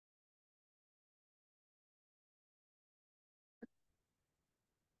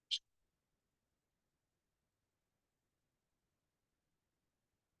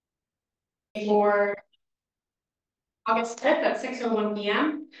For August 5th at 6:01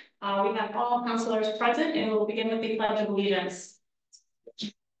 p.m. We have all councilors present and we'll begin with the Pledge of Allegiance.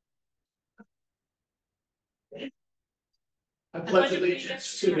 I pledge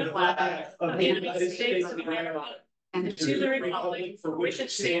allegiance to the flag of the United States of America and to the republic for which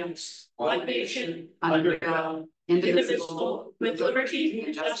it stands, one nation, under God, indivisible, with liberty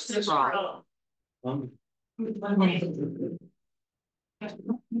and justice for all. We're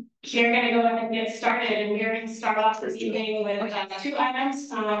going to go ahead and get started, and we're going to start off this evening with two items.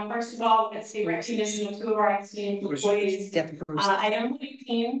 First of all, let's see, recognition of two of our esteemed employees. Item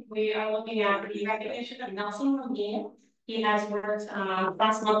 18, we are looking at the recognition of Nelson McGee. He has worked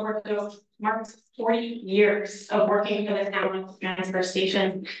last month marked 40 years of working for the town of transfer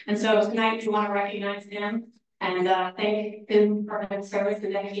station. And so tonight we want to recognize him and thank him for his service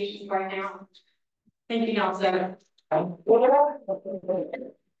and dedication to our town. Thank you, Nelson.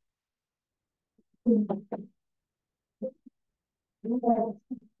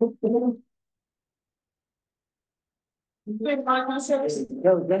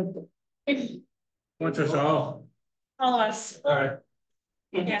 What's us all? All of us. All right.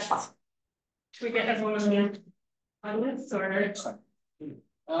 Yes. Should we get everyone on this or?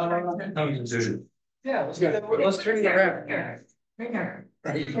 Yeah, let's go. Let's turn it around. Right here.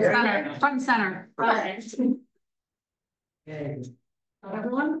 Front and center. Right. Hey,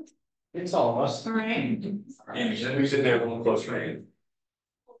 Everyone? it's all of us. All right. And we sit there a little closer.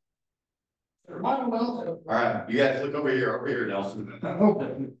 All right, you guys look over here, Nelson.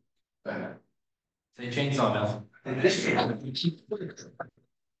 Say chainsaw, Nelson. Thank you.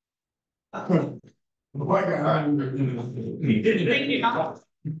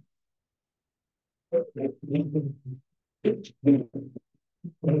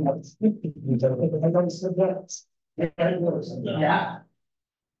 Yeah.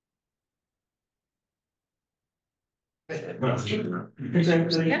 Thank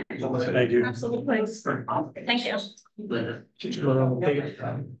you. Absolutely. Thank you.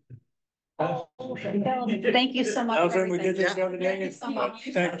 Thank you so much. Nelson, we did this the other day. Thank you so much.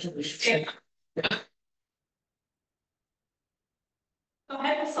 Thank you. Go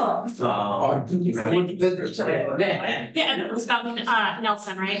ahead, Priscilla. Yeah, and it was about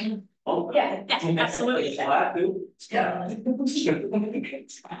Nelson, right? Oh, Yeah, absolutely.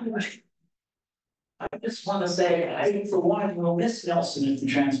 I just want to say, I, for one, will miss Nelson at the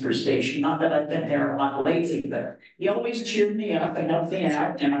transfer station. Not that I've been there a lot lately, but he always cheered me up and helped me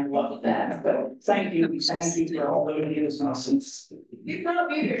out, and I love that. But thank you for all those years, Nelson. You're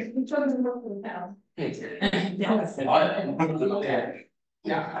not here. You're trying to work with now.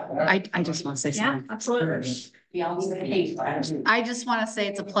 I just want to say Yeah, something. absolutely. I just want to say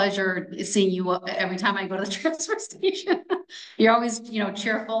it's a pleasure seeing you every time I go to the transfer station. You're always,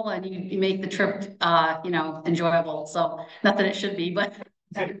 cheerful and you make the trip, enjoyable. So not that it should be, but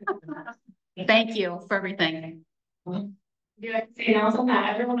thank you for everything. You like to say Nelson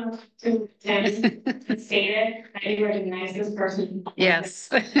that everyone who attended stated that you were the nicest person. Yes.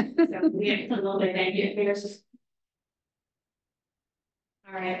 So we a little bit thank you.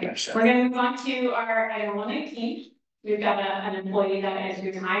 All right, we're going to move on to our item 119. We've got an employee that is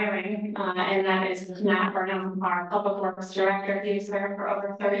retiring, and that is Matt Burnham, our Public Works Director. He's served for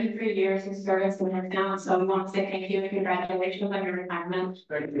over 33 years of service in his town, so we want to say thank you and congratulations on your retirement.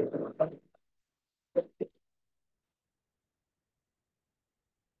 Thank you.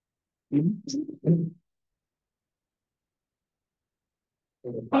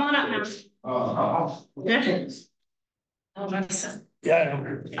 Come on up now. Oh, Nelson. Yeah. I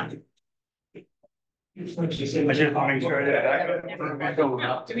just want to make sure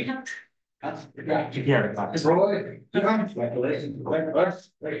that. Do we have? Yeah. Roy. Congratulations. Thank you.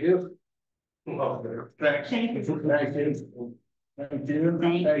 Thank you. Thank you. Thank you.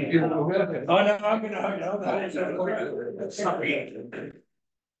 Thank you. Oh, no, I'm gonna hug you. Sorry.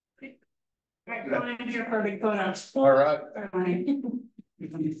 Right, go your perfect photos. All right. All right.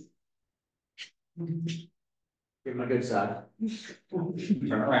 Give him a good side.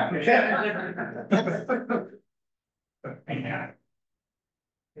 Turn around. All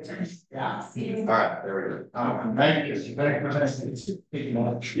right, there we go. Thank you. Thank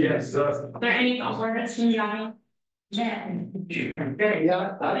you. Yes. Are there any words from Johnny? You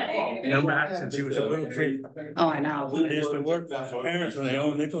know, Matt, since he was a little kid, Oh, I know. he used to work with his parents when they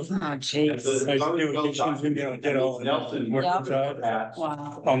owned nickels. Oh, jeez. I used to do it, teach him, get all the work inside,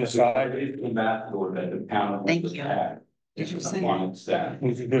 Wow. on the side. Thank you. Did you say?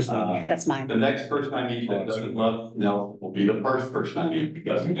 He's a good one. That's mine. The next person I meet that doesn't love Nelson will be the first person I meet that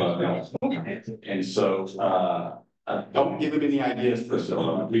doesn't love Nelson. And so, Don't give him any ideas,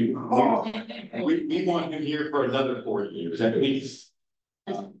 Priscilla. We want him here for another 4 years at least.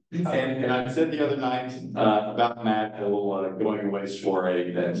 And I said the other night, about Matt, a little, going away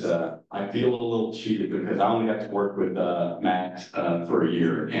soiree, that, I feel a little cheated because I only got to work with, Matt, for a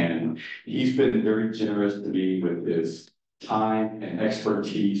year. And he's been very generous to me with his time and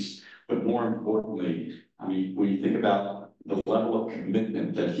expertise, but more importantly, I mean, when you think about the level of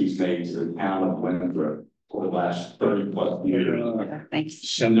commitment that he's made to the town of Winthrop for the last 30+ years. Thanks.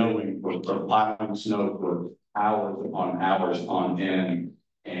 Snowing, for plowing snow for hours upon hours on end.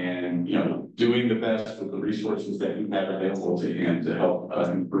 And, you know, doing the best with the resources that you have available to him to help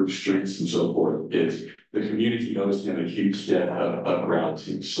improve streets and so forth. Is the community owes him a huge debt of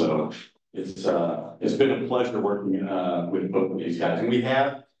gratitude. So it's been a pleasure working with both of these guys. And we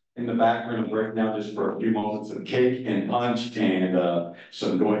have in the background break now just for a few moments of cake and punch and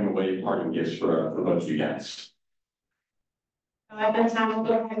some going away parting gifts for both of you guys. At this time, we'll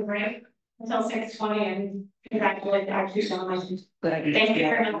go ahead and break until 6:20 and congratulate Dr. Sherman. Thank you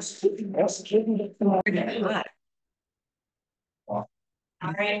very much.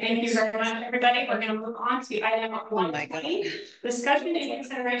 All right, thank you very much, everybody. We're going to move on to item 120, discussion and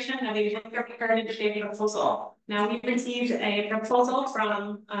consideration of a Heritage Day proposal. Now, we received a proposal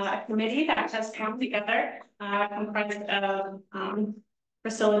from a committee that has come together, comprised of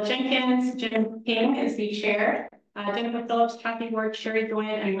Priscilla Jenkins, Jim King is the chair, Jennifer Phillips, Kathy Ward, Sherry Doyle,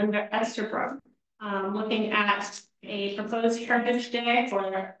 and Linda Esterbrook. Looking at a proposed Heritage Day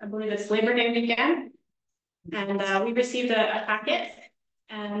for, I believe it's Labor Day weekend. And we received a packet.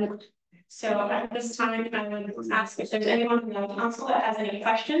 And so at this time, I would ask if there's anyone in the council that has any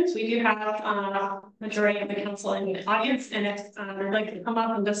questions. We do have majority of the council in the audience, and if they'd like to come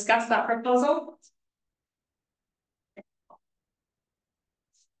up and discuss that proposal.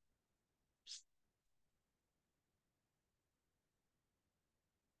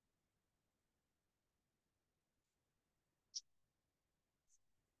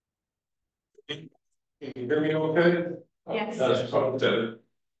 Can you hear me okay? Yes. That's probably better.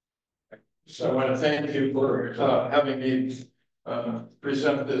 So I want to thank you for having me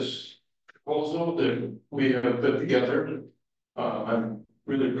present this proposal that we have put together. I'm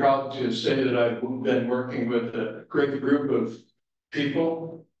really proud to say that I've been working with a great group of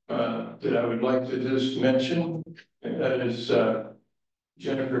people that I would like to just mention, and that is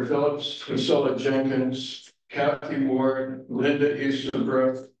Jennifer Phillips, Priscilla Jenkins, Kathy Ward, Linda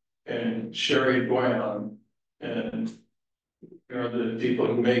Easterbrook, and Sherry Boyan, and you know, the people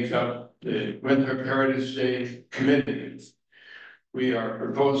who make up the Winthrop Heritage Day Committee. We are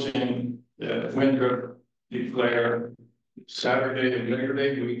proposing that Winthrop declare Saturday and Labor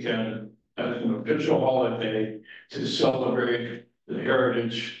Day weekend as an official holiday to celebrate the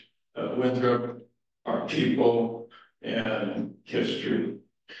heritage of Winthrop, our people, and history.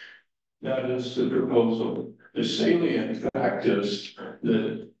 That is the proposal. The salient fact is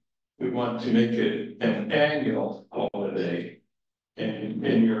that we want to make it an annual holiday. And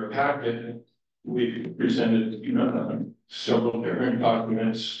in your packet, we presented several different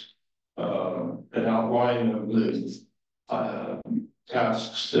documents, an outline of the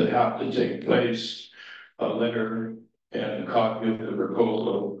tasks that have to take place, a letter, and a copy of the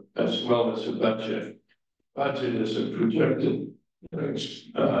proposal, as well as a budget. Budget is a projected,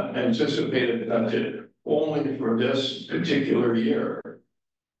 anticipated budget only for this particular year.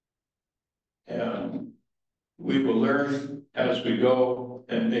 And we will learn as we go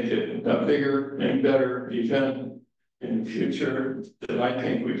and make it a bigger and better event in the future that I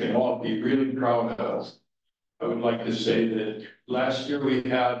think we can all be really proud of. I would like to say that last year we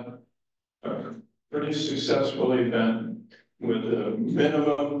had a pretty successful event with a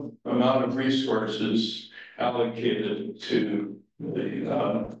minimum amount of resources allocated to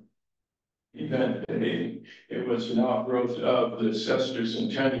the event. It was an outgrowth of the Sester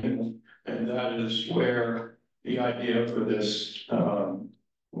Centennial, and that is where the idea for this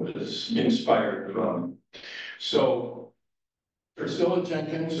was inspired from. So Priscilla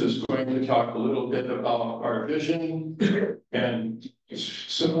Jenkins is going to talk a little bit about our vision and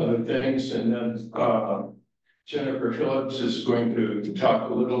some other things, and then Jennifer Phillips is going to talk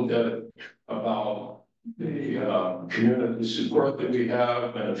a little bit about the community support that we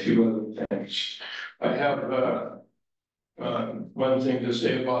have and a few other things. I have one thing to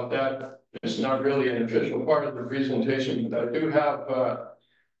say about that. It's not really an official part of the presentation, but I do have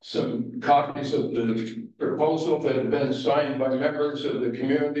some copies of the proposal that have been signed by members of the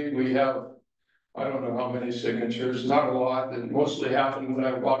community. We have, I don't know how many signatures, not a lot. It mostly happened when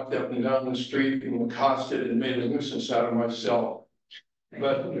I walked up and down the street and accosted and made a nuisance out of myself.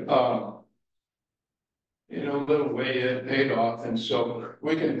 But little way it paid off, and so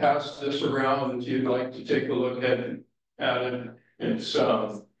we can pass this around if you'd like to take a look at it. It's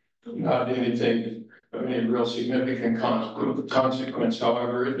not anything of any real significant consequence.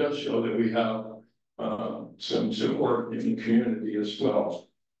 However, it does show that we have some support in the community as well.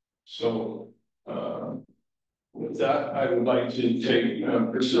 So with that, I would like to take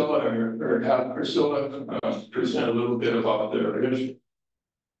Priscilla or have Priscilla present a little bit about their vision.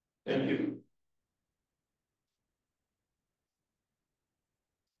 Thank you.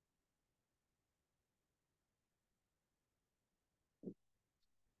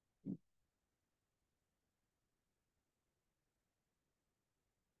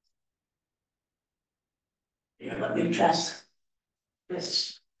 Yeah, let me just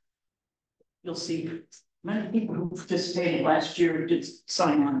this. You'll see many people who participated last year did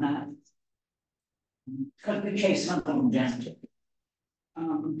sign on that. Because we chased some of them down.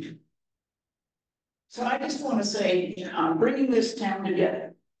 So I just want to say, bringing this town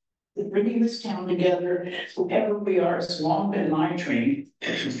together. Bringing this town together, whoever we are, has long been my dream.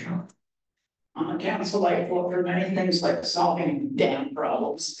 On the council, I fought for many things like solving dam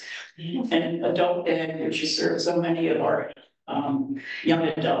problems and adult ed, which has served so many of our young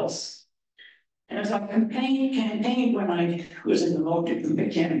adults. And as I campaigned when I was in the Motive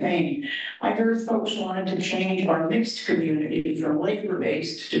campaign, I heard folks wanted to change our mixed community from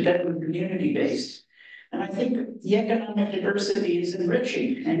labor-based to Bedouin community-based. And I think the economic diversity is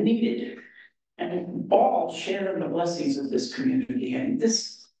enriching and needed. And all share in the blessings of this community. And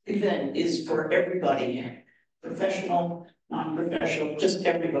this event is for everybody, professional, non-professional, just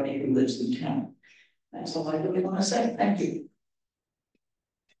everybody who lives in town. That's all I really want to say. Thank you.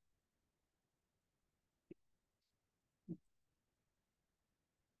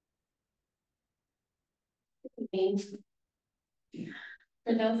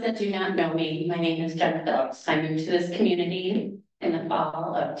 For those that do not know me, my name is Jen Phillips. I moved to this community in the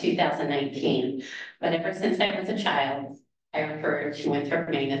fall of 2019. But ever since I was a child, I referred to Winthrop,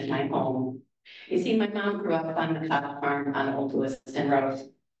 Maine as my home. You see, my mom grew up on the cotton farm on Old Lewiston Road.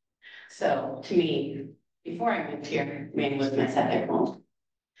 So to me, before I moved here, Maine was my second home.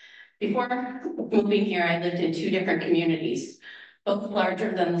 Before moving here, I lived in two different communities, both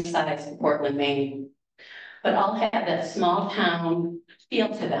larger than the size of Portland, Maine, but all had that small town feel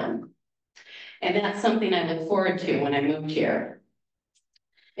to them. And that's something I look forward to when I moved here.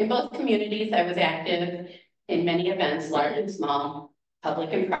 In both communities, I was active in many events, large and small,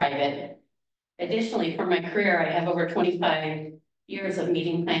 public and private. Additionally, for my career, I have over 25 years of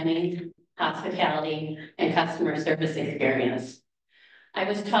meeting planning, hospitality, and customer service experience. I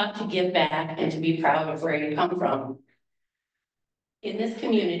was taught to give back and to be proud of where you come from. In this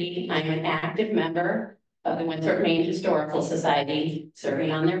community, I'm an active member of the Winthrop, Maine Historical Society,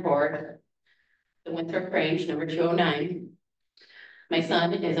 serving on their board, the Winthrop Grange number 209. My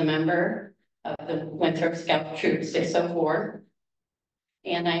son is a member of the Winthrop Scout Troop 604,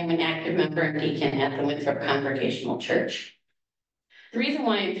 and I am an active member and deacon at the Winthrop Congregational Church. The reason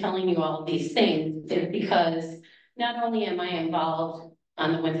why I'm telling you all of these things is because not only am I involved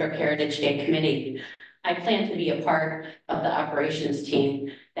on the Winthrop Heritage Day Committee, I plan to be a part of the operations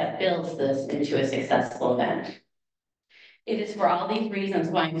team that builds this into a successful event. It is for all these reasons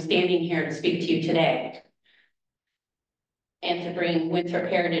why I'm standing here to speak to you today and to bring Winthrop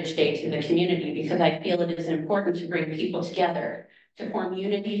Heritage Day to the community, because I feel it is important to bring people together, to form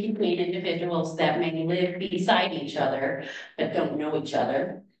unity between individuals that may live beside each other but don't know each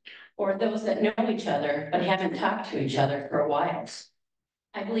other, or those that know each other but haven't talked to each other for a while.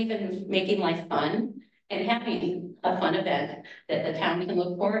 I believe in making life fun and having a fun event that the town can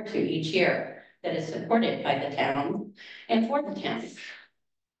look forward to each year, that is supported by the town and for the town.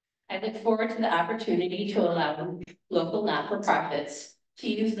 I look forward to the opportunity to allow local not-for-profits to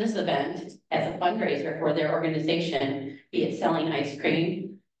use this event as a fundraiser for their organization, be it selling ice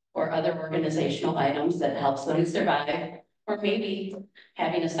cream or other organizational items that helps them survive, or maybe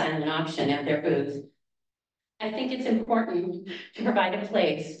having a silent auction at their booth. I think it's important to provide a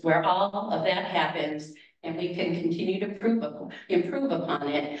place where all of that happens and we can continue to improve upon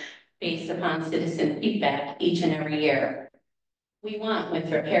it based upon citizen feedback each and every year. We want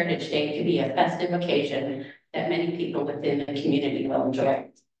Winthrop Heritage Day to be a festive occasion that many people within the community will enjoy.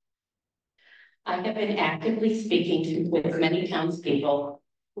 I have been actively speaking with many townspeople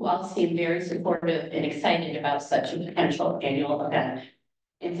who all seem very supportive and excited about such a potential annual event.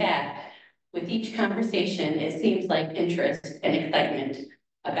 In fact, with each conversation, it seems like interest and excitement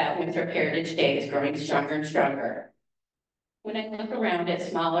about Winthrop Heritage Day is growing stronger and stronger. When I look around at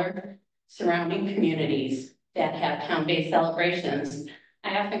smaller surrounding communities that have town-based celebrations,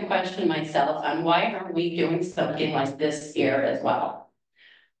 I often question myself on why aren't we doing something like this here as well?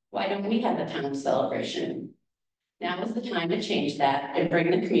 Why don't we have a town celebration? Now is the time to change that and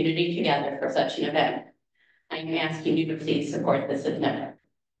bring the community together for such an event. I am asking you to please support this event.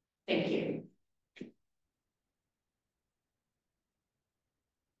 Thank you.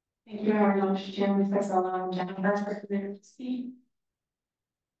 Thank you very much, Jim, for so long, Jennifer, for the speak.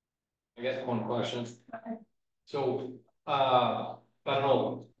 I guess one question. So, I don't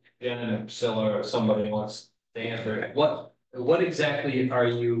know, Jen and Priscilla or somebody wants to answer it. What exactly are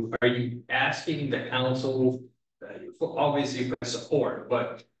you asking the council, obviously for support,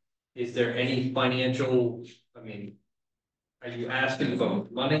 but is there any financial, I mean, are you asking for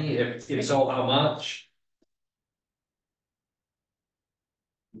money? If so, how much?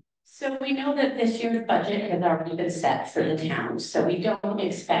 So we know that this year's budget has already been set for the town, so we don't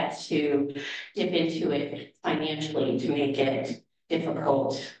expect to dip into it financially to make it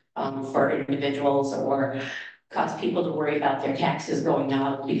difficult for individuals or cause people to worry about their taxes going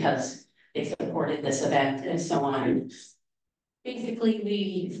up because they supported this event and so on. Basically,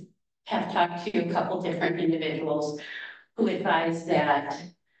 we have talked to a couple different individuals who advise that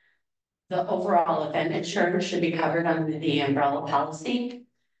the overall event insurance should be covered under the umbrella policy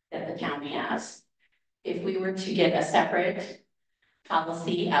that the town has. If we were to get a separate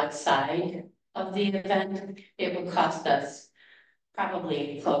policy outside of the event, it would cost us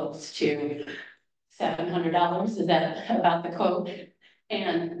probably close to $700. Is that about the quote?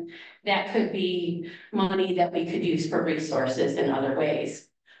 And that could be money that we could use for resources in other ways.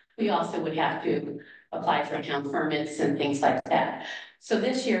 We also would have to apply for town permits and things like that. So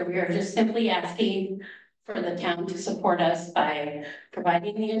this year, we are just simply asking for the town to support us by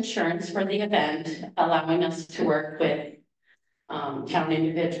providing the insurance for the event, allowing us to work with town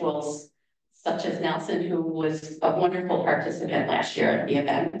individuals such as Nelson, who was a wonderful participant last year at the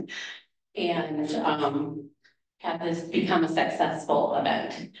event, and have this become a successful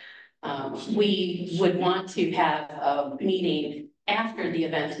event. We would want to have a meeting after the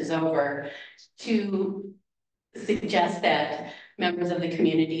event is over to suggest that members of the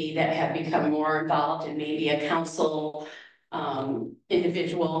community that have become more involved in maybe a council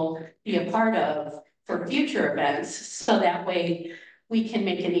individual be a part of for future events. So that way we can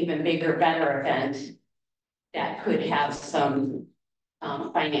make an even bigger, better event that could have some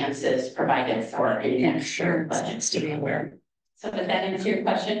finances provided for in next year budgets to be aware. So does that answer your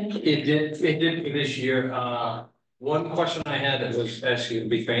question? It did for this year. One question I had that was actually to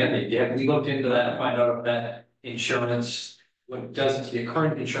be fancy. Have we looked into that to find out if that insurance, what does the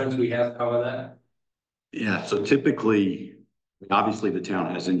current insurance we have cover that? Yeah, so typically, obviously the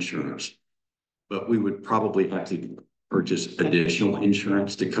town has insurance, but we would probably have to purchase additional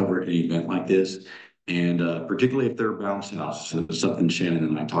insurance to cover an event like this. And particularly if they're bounce houses, something Shannon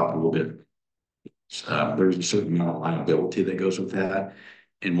and I talked a little bit. There's a certain amount of liability that goes with that.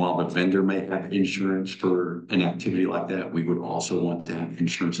 And while the vendor may have insurance for an activity like that, we would also want to have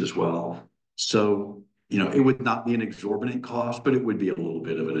insurance as well. So, you know, it would not be an exorbitant cost, but it would be a little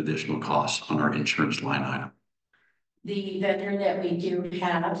bit of an additional cost on our insurance line item. The vendor that we do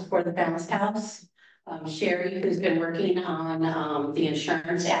have for the bounce house, Sherry, who's been working on the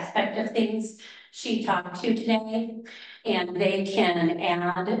insurance aspect of things, she talked to today, and they can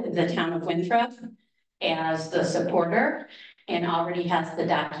add the town of Winthrop as the supporter and already has the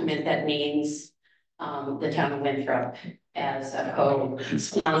document that names the town of Winthrop as a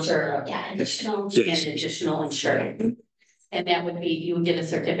co-sponsor, additional insurance. And that would be, you would get a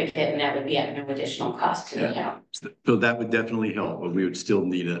certificate and that would be at no additional cost to the town. So that would definitely help, but we would still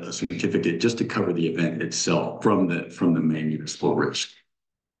need a certificate just to cover the event itself from the main municipal risk.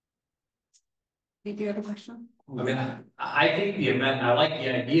 Did you have a question? I mean, I think the event, I like the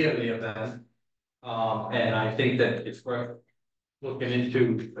idea of the event. And I think that it's worth looking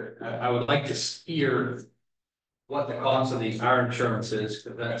into. I would like to steer what the cost of our insurance is,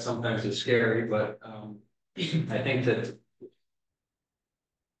 because that sometimes is scary, but I think that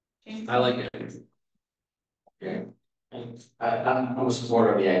I like it. Okay. I'm a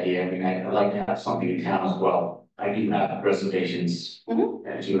supporter of the idea. I mean, I'd like to have something in town as well. I do have reservations,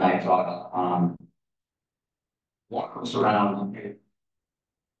 as you and I talked, what comes around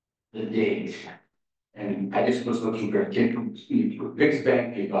the date. And I just was looking for biggest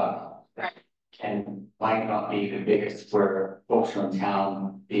bang you got. And might not be the biggest for folks from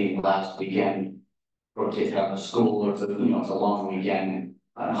town being last weekend. Or kids out of school, or it's a, you know, it's a long weekend,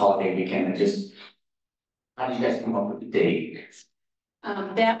 a holiday weekend, and just. How did you guys come up with the date?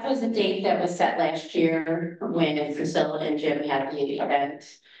 That was a date that was set last year when Priscilla and Jim had the event.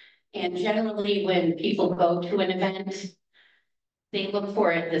 And generally, when people go to an event, they look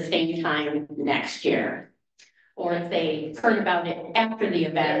for it the same time next year. Or if they heard about it after the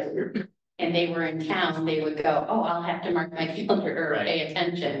event and they were in town, they would go, oh, I'll have to mark my calendar or pay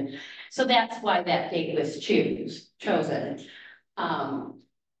attention. So that's why that date was chosen.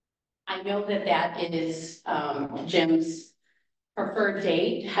 I know that that is, Jim's preferred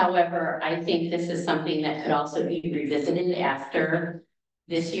date. However, I think this is something that could also be revisited after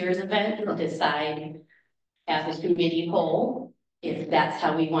this year's event and decide as a committee whole, if that's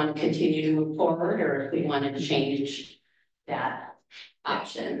how we want to continue to move forward, or if we want to change that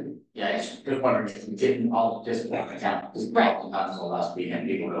option. Yeah, I just wondering if we didn't all just walk the town. Right. Not so last weekend,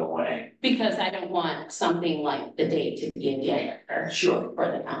 people go away. Because I don't want something like the date to be in January. Sure.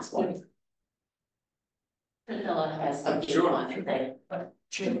 For the council. Priscilla has something she wants to say. But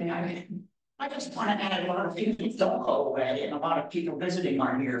Jimmy, I just want to add, a lot of people don't go away, and a lot of people visiting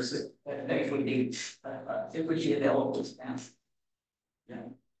our years that they would be, it would be available to them.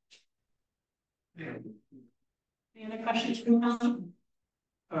 Any other questions from Tom?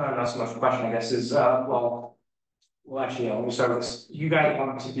 Not so much a question, I guess, is, well, actually, let me start with this. You guys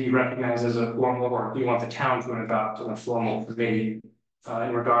want to be recognized as a formal, or do you want the town to adopt a formal committee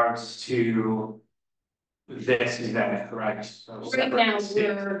in regards to this event, correct? So Right now,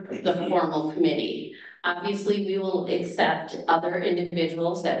 separate we're the formal committee. Obviously, we will accept other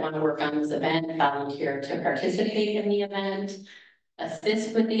individuals that want to work on this event, volunteer to participate in the event,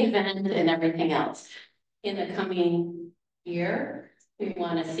 assist with the event and everything else. In the coming year, we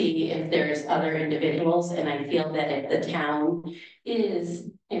want to see if there's other individuals, and I feel that if the town is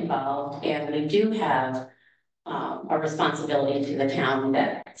involved and we do have a responsibility to the town,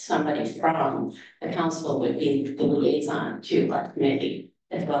 that somebody from the council would be the liaison to our committee,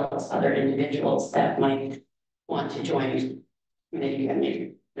 as well as other individuals that might want to join committee. I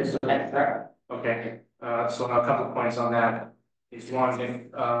mean, this is what I throw. Okay, so a couple of points on that. If one,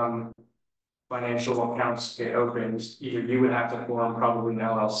 if financial accounts get opened, either you would have to form probably an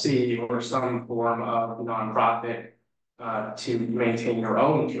LLC or some form of nonprofit to maintain your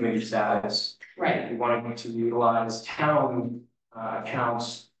own committee status. Right. If you wanted to utilize town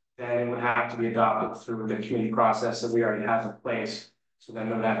accounts, then it would have to be adopted through the committee process that we already have in place. So then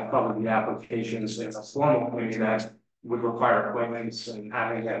there would have probably be applications in a formal committee that would require appointments and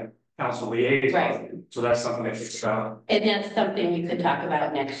having a council liaison. Right. So that's something to think about. And that's something we could talk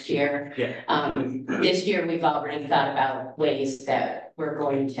about next year. Yeah. This year, we've already thought about ways that we're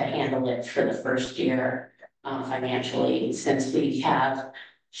going to handle it for the first year financially, since we have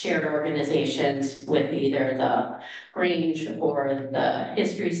shared organizations with either the Grange or the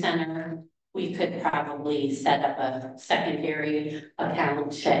History Center. We could probably set up a secondary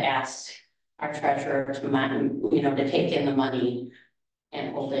account to ask our treasurer to take in the money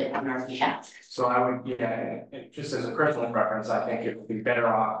and hold it on our behalf. So I would, yeah, just as a personal preference, I think it would be better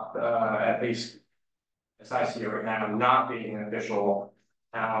off, at least as I see it right now, not being an official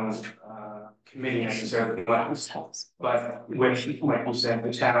town committee necessarily, but with, like you said,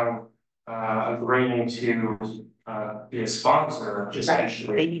 the town agreeing to be a sponsor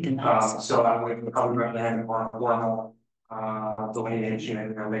essentially. So I would probably recommend more formal delineation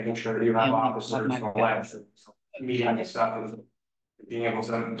and making sure that you have officers and elects meeting and stuff and being able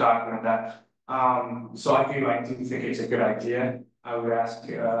to document that. So I do think it's a good idea. I would ask,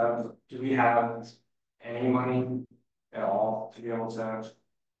 do we have any money at all to be able to?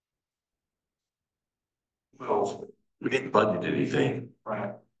 Well, we didn't budget anything.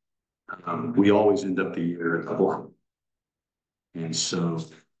 Right. We always end up the year at double. And so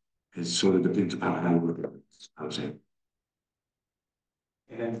it sort of depends upon how we're housing.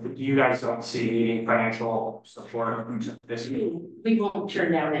 And then you guys don't see needing financial support this year? We won't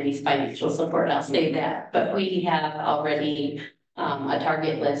turn down any financial support, I'll say that, but we have already a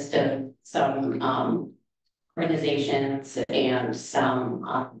target list of some organizations and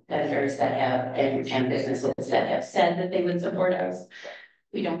some vendors that have and businesses that have said that they would support us.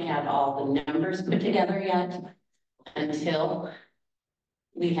 We don't have all the numbers put together yet until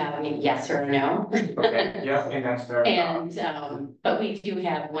we have a yes or a no. Okay, yeah, and that's fair. And but we do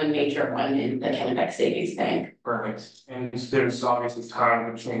have one major one in the Kennebec Savings Bank. Perfect. And there's obviously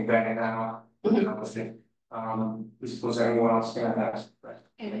time between then and now. Was anyone else gonna ask?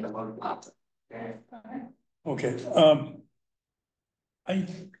 Okay, I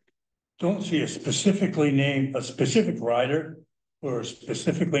don't see a specific rider or a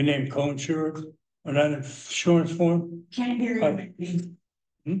specifically named co-insurer on that insurance form. Can't hear you.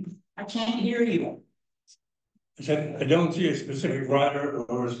 I can't hear you. I said, I don't see a specific rider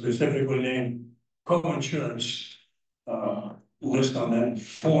or a specifically named co-insurance list on that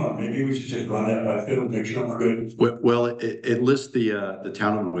form, maybe we should just run that by Phil, make sure we're good. Well, it lists the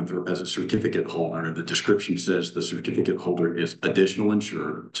town of Winthrop as a certificate holder. The description says the certificate holder is additional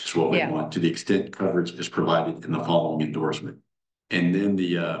insured, which is what we Yeah. want, to the extent coverage is provided in the following endorsement. And then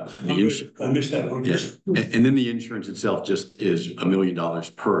I missed that one. yes, and then the insurance itself just is $1 million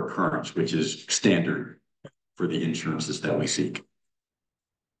per occurrence, which is standard for the insurances that we seek.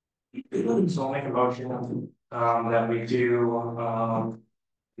 So I'll make a motion, that we do,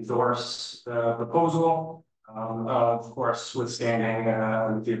 endorse the proposal. Of course, withstanding,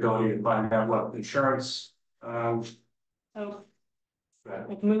 the ability to find out what insurance, So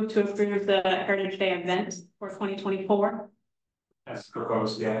move to approve the Heritage Day event for 2024. as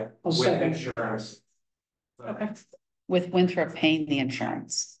proposed, yeah, I'll with second. insurance. Okay. With Winthrop paying the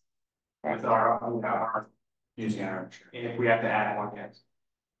insurance. With our, using our, and if we have to add one, yes.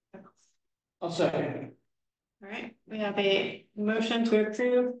 I'll second. All right, we have a motion to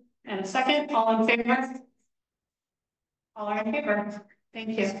approve and a second. All in favor? All are in favor.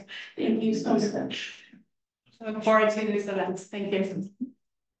 Thank you. Thank you so much. Look forward to these events. Thank you.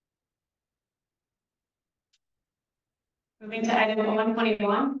 Moving to item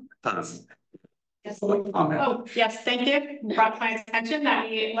 121. Yes. Oh, yes, thank you. Brought to my attention that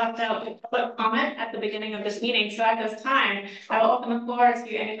we left out a public comment at the beginning of this meeting. So at this time, I will open the floor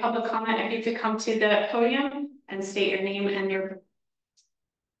to any public comment. If you could come to the podium and state your name and your.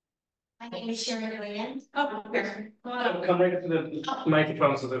 My name is Sharon Rand. Oh, here. Come right to the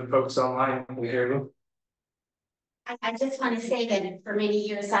microphone so that folks online can hear you. I just want to say that for many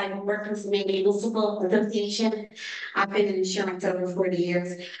years I've worked with the municipal association. I've been in insurance over 40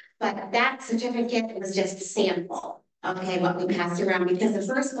 years, but that certificate was just a sample. Okay, what we passed around, because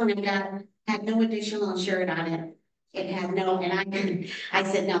the first one I got had no additional insured on it. It had no, and I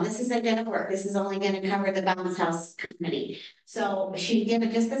said, no, this isn't gonna work. This is only gonna cover the bounce house company. So she gave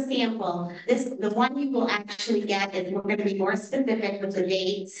it just a sample. The one you will actually get is we're gonna be more specific with the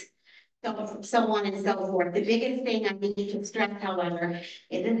dates. So on and so forth. The biggest thing I need to stress, however,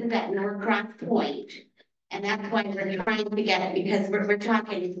 is this is at Norcross Point. And that's why we're trying to get it, because we're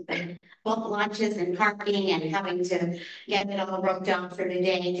talking both launches and parking and having to get it all roped down for the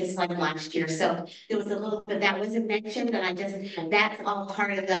day, just like last year. So there was a little bit that wasn't mentioned, but that's all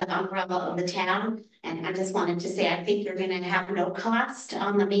part of the umbrella of the town. And I just wanted to say, I think you're gonna have no cost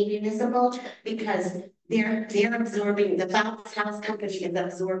on the Maine Municipal, because they're absorbing, the bounce house company is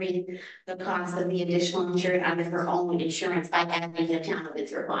absorbing the cost of the additional insured under her own insurance by adding the town of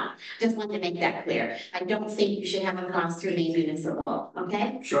Winthrop on. Just wanted to make that clear. I don't think you should have a cost through Maine Municipal,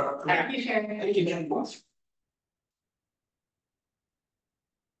 okay? Sure. Thank you, Sharon. Thank you very much.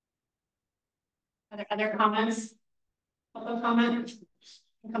 Are there other comments? Public comment?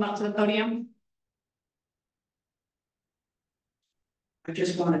 Come up to the podium. I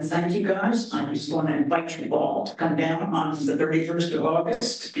just want to thank you guys. I just want to invite you all to come down on the 31st of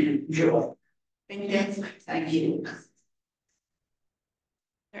August and enjoy. Thank you. Thank you. Is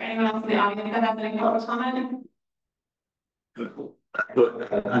there anyone else in the audience that has any public comment?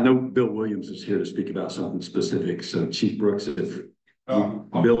 But I know Bill Williams is here to speak about something specific. So Chief Brooks, if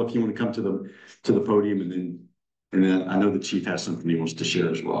Bill, if you want to come to the podium, and then I know the chief has something he wants to share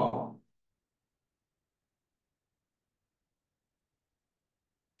as well.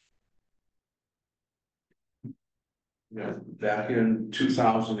 Yeah, back in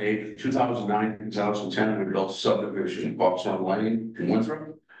 2008, 2009, 2010, we built subdivision Boxer Lane in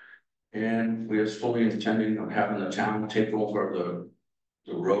Winthrop. And we are fully intending on having the town take over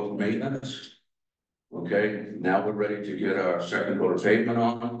the road maintenance. Okay, now we're ready to get our second coat of pavement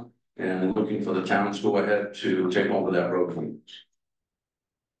on and looking for the town to go ahead to take over that road maintenance.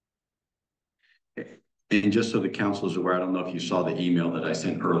 And just so the council is aware, I don't know if you saw the email that I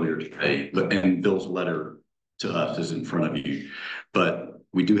sent earlier today, and Bill's letter to us is in front of you. But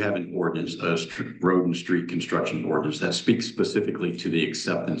we do have an ordinance, a road and street construction ordinance that speaks specifically to the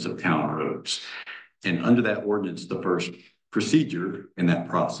acceptance of town roads. And under that ordinance, the first procedure in that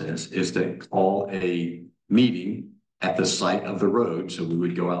process is to call a meeting at the site of the road. So we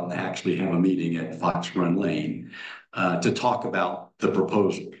would go out and actually have a meeting at Fox Run Lane to talk about the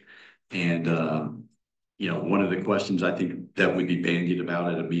proposal. And you know, one of the questions I think that would be bandied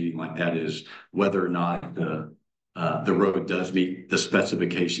about at a meeting like that is whether or not the road does meet the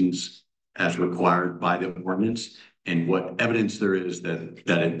specifications as required by the ordinance, and what evidence there is that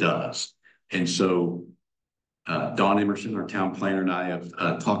it does. And so Don Emerson, our town planner, and I have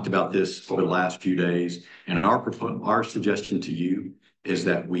talked about this over the last few days, and our suggestion to you is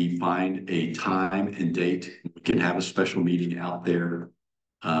that we find a time and date. We can have a special meeting out there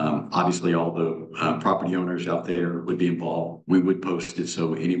Obviously, all the property owners out there would be involved. We would post it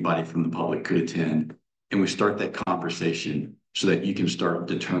so anybody from the public could attend. And we start that conversation so that you can start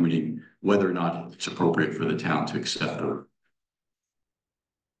determining whether or not it's appropriate for the town to accept it.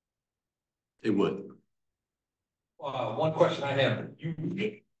 It would. One question I have,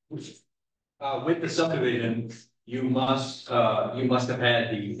 with the subdivision, you must have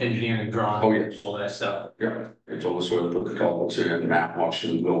had the engineering drawing. Oh, yes. All that stuff. Yeah, they told us where to put the culverts in, Matt watched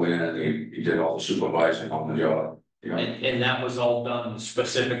him go in, and he did all the supervising on the job. Yeah, And that was all done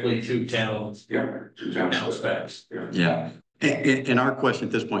specifically to towns. yeah, to town specs. Yeah. And our question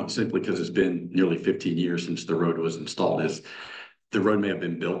at this point, simply because it's been nearly 15 years since the road was installed, is the road may have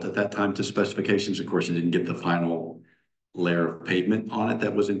been built at that time to specifications. Of course, it didn't get the final layer of pavement on it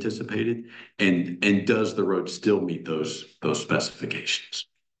that was anticipated. And does the road still meet those specifications?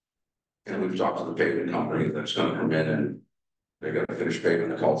 And we've talked to the paving company that's gonna come in and they're gonna finish paving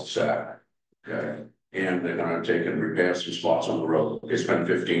the cul-de-sac. Okay, and they're gonna take and repair some spots on the road. It's been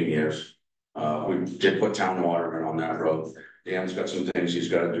 15 years. We did put town water in on that road. Dan's got some things he's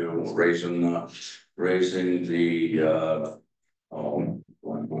gotta do, raising the,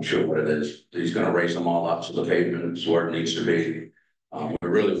 I'm not sure what it is. He's gonna raise them all up so the pavement is where it needs to be. We're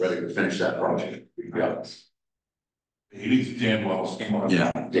really ready to finish that project. Yeah. He needs Dan Wells.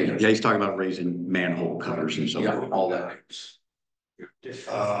 Yeah. Yeah, he's talking about raising manhole covers and so Yeah, forth. all that.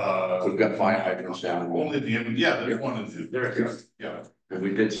 We've got fire hydrants down. Only the end, yeah, there's one and two. There, Yeah. And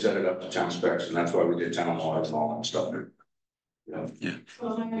we did set it up to town specs, and that's why we did town laws and all that stuff. Yeah.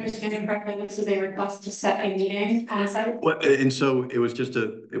 Well, my understanding correctly, this is a request to set a meeting on site. Well, and so it was just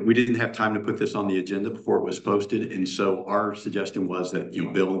we didn't have time to put this on the agenda before it was posted. And so our suggestion was that,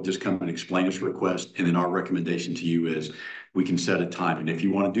 Bill would just come and explain his request. And then our recommendation to you is we can set a time. And if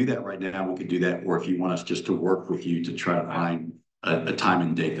you want to do that right now, we could do that. Or if you want us just to work with you to try to find a time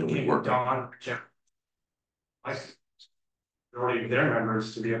and date that would work. Don, Jim. Already their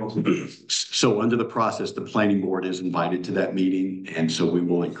members to be able to. So under the process, the planning board is invited to that meeting, and so we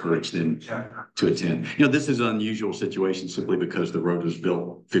will encourage them to attend. This is an unusual situation simply because the road was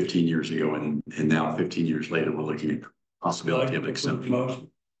built 15 years ago, and now 15 years later, we're looking at the possibility of extension.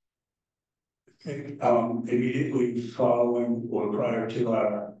 Okay, immediately following or prior to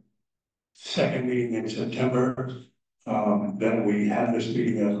our second meeting in September, then we have this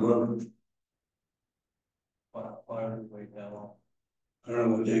meeting as well. I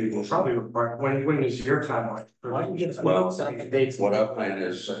don't know what day it was. Probably, when is your timeline? Well, what our plan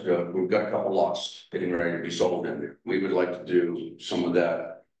is, we've got a couple lots getting ready to be sold, and we would like to do some of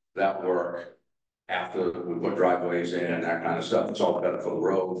that work after we put driveways in and that kind of stuff. It's all better for the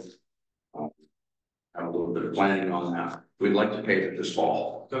road. Have a little bit of planning on that. We'd like to pave it this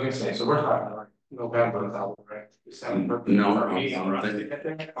fall. So we're talking like November, right? December. No,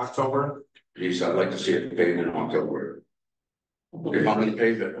 October. Geez, I'd like to see it paved in October. If I'm gonna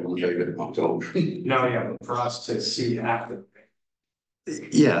pave it, I'm gonna pave it in October. No, yeah, for us to see after.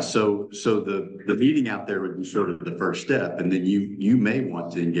 Yeah, so the meeting out there would be sort of the first step, and then you may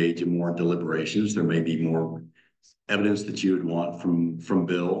want to engage in more deliberations. There may be more evidence that you would want from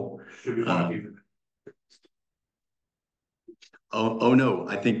Bill. Should we want to Oh no,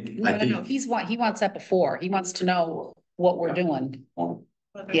 I think No, he wants that before. He wants to know what we're doing.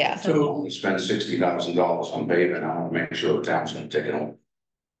 Yeah. So We spend $60,000 on paving. I want to make sure the town's gonna take it on.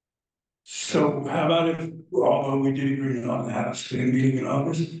 So how about if, although we did agree on the house meeting in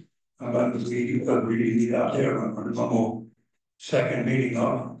August, how about if we agree to meet out there on a normal second meeting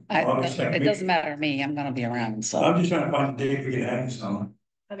on August second? It doesn't matter to me. I'm gonna be around, so. I'm just trying to find a date we can have this on.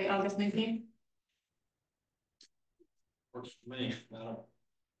 For the August 19th. Works for me.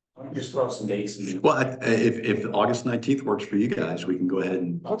 I'm just throw some dates in. Well, if August 19th works for you guys, we can go ahead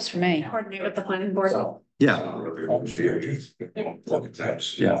and Works for me. Coordinate with the planning board. yeah.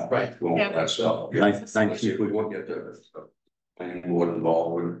 Yeah, right. Well, Yeah. that's stuff. Yeah. 19th We won't get the planning board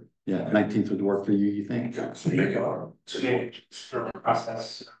involved with. Yeah, 19th would work for you, you think? Make our. For the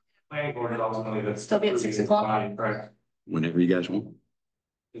process. Planning board is ultimately the. Still be at 6 o'clock? Right. Whenever you guys want.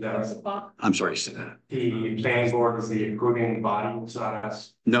 Six o'clock. I'm sorry, say that. The planning board is the approving body, it's not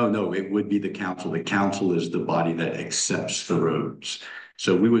us. No, it would be the council. The council is the body that accepts the roads.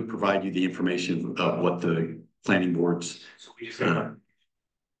 So we would provide you the information of what the planning boards. So we just.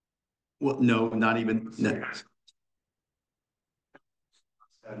 Well, no, not even. No.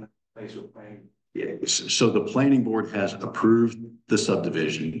 Place with planning. Yeah, so the planning board has approved the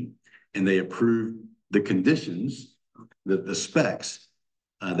subdivision and they approved the conditions, the specs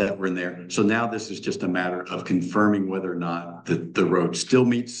that were in there. So now this is just a matter of confirming whether or not the road still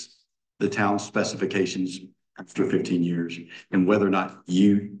meets the town specifications after 15 years, and whether or not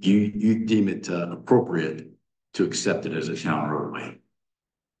you deem it appropriate to accept it as a town roadway.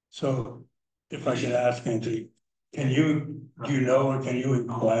 So if I could ask Anthony, do you know, or can you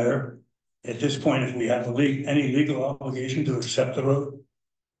inquire at this point if we have any legal obligation to accept the road?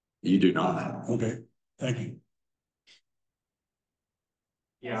 You do not. Okay, thank you.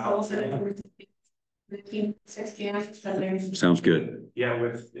 Yeah. Sounds good. Yeah,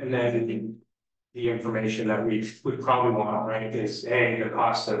 and then the information that we would probably want, right, is the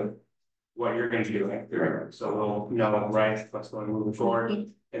cost of what you're gonna be doing. So we'll know, right, what's going to move forward,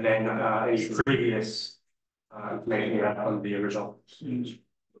 and then, any previous, making it up on the original.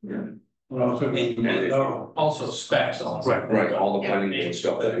 Yeah. Also specs also. Right, all the planning and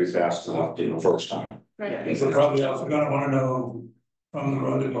stuff that we passed the first time. Right. So probably also gonna wanna know from the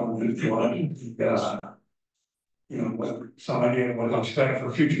road department, if you want, you know, what, some idea of what to expect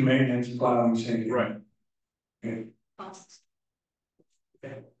for future maintenance, plowing, safety. Right. Okay.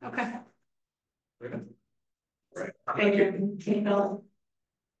 Okay. Right. Thank you. Thank you, Bill.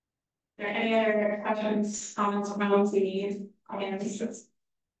 Are there any other questions, comments around the audience?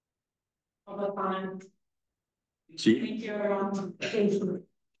 Public comment? See, Thank you, everyone. Thank you.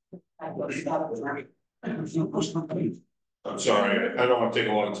 I'm sorry, I don't want to take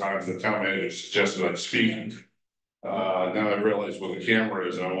a lot of time. The town manager suggested I speak. Now I realize where the camera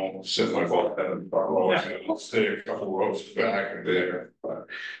is, I won't sit my butt down in the front row, I'll stay a couple rows back and there. But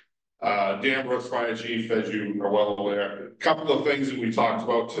Dan Brooks, Fire Chief, as you are well aware, a couple of things that we talked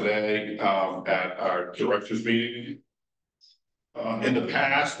about today at our directors meeting. In the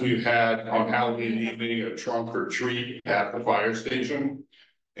past, we've had on Halloween evening a trunk or treat at the fire station.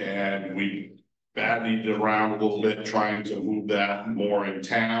 And we bandied around a little bit trying to move that more in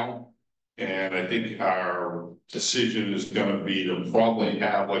town. And I think our decision is gonna be to probably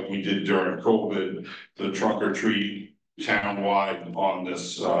have, like we did during COVID, the trunk or treat townwide on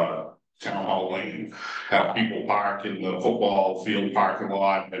this town hall lane. Have people park in the football field parking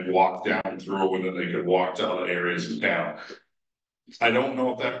lot and walk down through, and then they could walk to other areas of town. I don't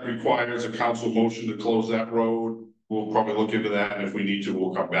know if that requires a council motion to close that road. We'll probably look into that, and if we need to,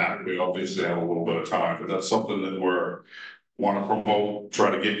 we'll come back. We obviously have a little bit of time, but that's something that want to promote,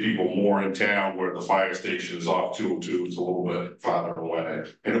 try to get people more in town where the fire station is off 202. It's a little bit farther away,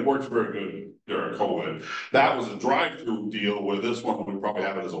 and it worked very good during COVID. That was a drive-through deal, where this one we probably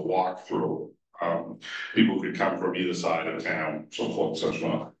have it as a walk-through. People could come from either side of town, so forth, such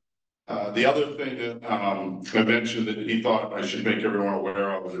on. The other thing that I mentioned that he thought I should make everyone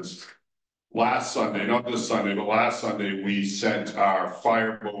aware of is last Sunday, not this Sunday, but last Sunday, we sent our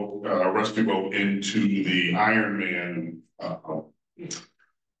fireboat, rescue boat into the Ironman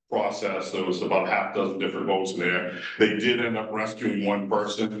process. There was about half a dozen different boats there. They did end up rescuing one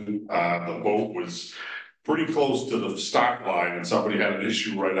person. The boat was pretty close to the start line, and somebody had an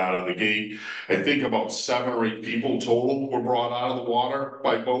issue right out of the gate. I think about 7 or 8 people total were brought out of the water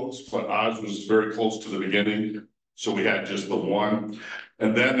by boats, but ours was very close to the beginning, so we had just the one.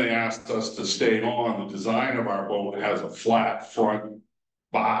 And then they asked us to stay on. The design of our boat has a flat front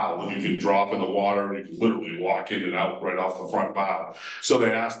bow that you can drop in the water, and you can literally walk in and out right off the front bow. So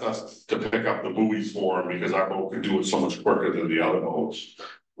they asked us to pick up the buoys for them, because our boat could do it so much quicker than the other boats.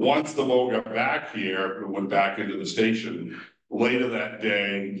 Once the boat got back here, it went back into the station. Later that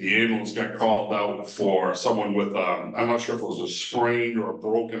day, the ambulance got called out for someone with, I'm not sure if it was a sprained or a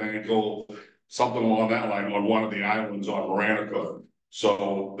broken ankle, something along that line on one of the islands on Maranica.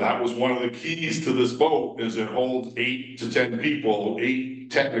 So that was one of the keys to this boat, is it holds 8 to 10 people, 8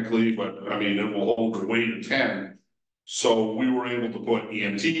 technically, but I mean, it will hold the weight of 10. So we were able to put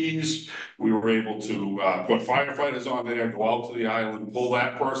EMTs, we were able to put firefighters on there, go out to the island, pull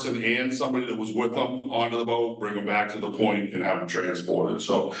that person and somebody that was with them onto the boat, bring them back to the point and have them transported.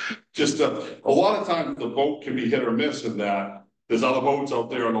 So just a lot of times the boat can be hit or miss in that there's other boats out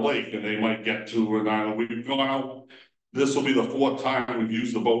there on the lake and they might get to an island. We've gone out, this will be the 4th time we've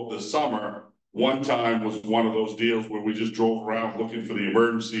used the boat this summer. One time was one of those deals where we just drove around looking for the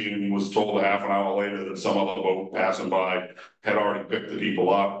emergency and was told a half an hour later that some other boat passing by had already picked the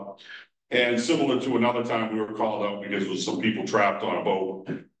people up. And similar to another time, we were called out because there was some people trapped on a boat,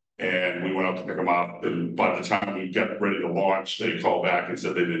 and we went out to pick them up. And by the time we got ready to launch, they called back and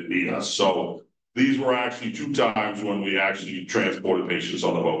said they didn't need us. So these were actually 2 times when we actually transported patients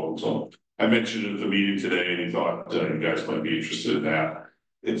on the boat. So I mentioned it at the meeting today, and he thought you guys might be interested in that.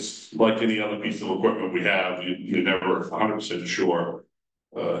 It's like any other piece of equipment we have, you're never 100% sure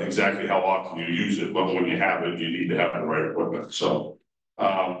exactly how often you use it, but when you have it, you need to have the right equipment. So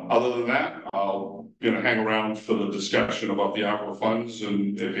other than that, I'll hang around for the discussion about the ARPA funds,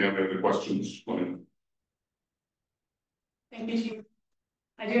 and if you have any questions, let me know. Thank you, Chief.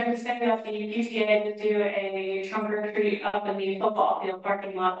 I do have to say that the UTA did do a trunk or treat up in the football field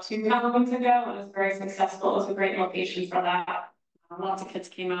parking lot 2 weeks ago. It was very successful. It was a great location for that. Lots of kids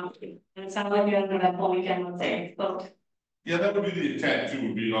came out, and it sounded like you had an eventful weekend once they vote. Yeah, that would be the intent too,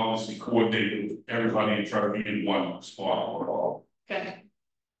 would be obviously coordinate with everybody and try to be in one spot. Good.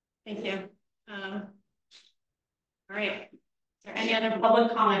 Thank you. All right. Is there any other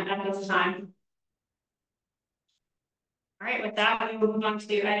public comment at this time? All right, with that, we will move on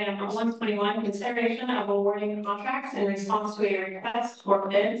to item 121, consideration of awarding contracts in response to a request for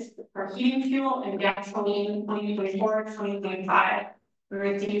bids for heating fuel and gasoline 2024-2025. We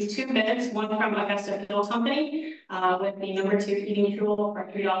received 2 bids, one from Augusta Fuel Company with the number 2 heating fuel for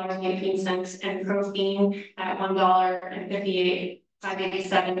 $3.18 and propane at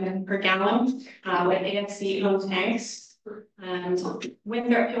 $1.58 per gallon with AFC owned tanks. And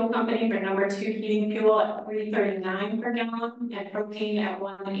Winthrop Fuel Company for number 2 heating fuel at $3.39 per gallon and propane at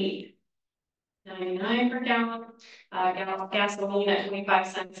 $1.899 per gallon. Gasoline at 25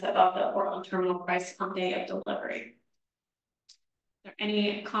 cents above the Portland terminal price on day of delivery. Are there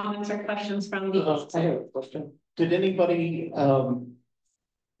any comments or questions from the? I have a question. Did anybody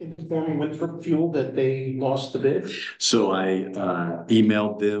inform Winthrop Fuel that they lost the bid? So I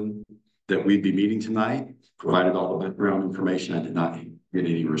emailed them that we'd be meeting tonight, provided all the background information. I did not get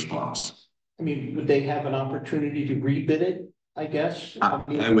any response. I mean, would they have an opportunity to rebid it, I guess?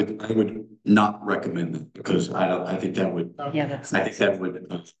 I would not recommend it because I think that would,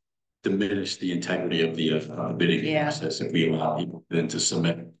 diminish the integrity of the bidding process if we allow people then to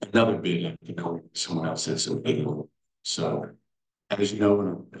submit another bid, someone else said something. So as you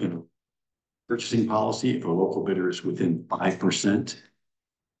know, in a purchasing policy, if a local bidder is within 5%,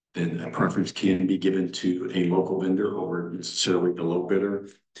 then a preference can be given to a local vendor over necessarily the low bidder.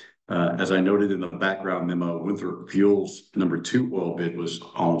 As I noted in the background memo, Winthrop Fuel's number 2 oil bid was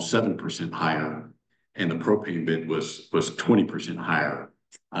almost 7% higher, and the propane bid was 20% higher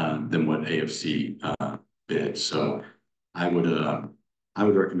than what AFC bid. So I would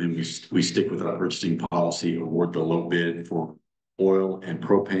recommend we stick with our purchasing policy, award the low bid for oil and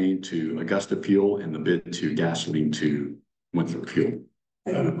propane to Augusta Fuel and the bid to gasoline to Winthrop Fuel.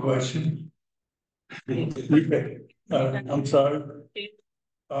 I have a question. I'm sorry.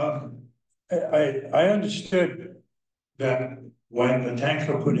 I understood that when the tanks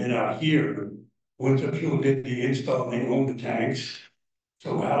were put in out here, Winthrop Fuel did the install and they owned the tanks.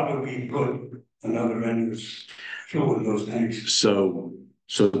 So how do we put another vendor's fuel in those tanks? So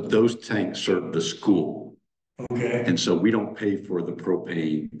those tanks serve the school. Okay. And so we don't pay for the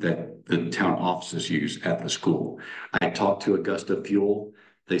propane that the town offices use at the school. I talked to Augusta Fuel.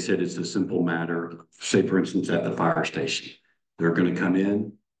 They said it's a simple matter. Say, for instance, at the fire station, they're going to come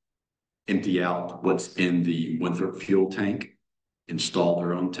in, empty out what's in the Winthrop Fuel tank, install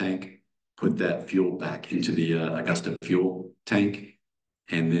their own tank, put that fuel back into the Augusta Fuel tank,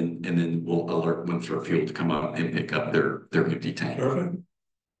 and then we'll alert Winthrop Fuel to come up and pick up their empty tank. Perfect.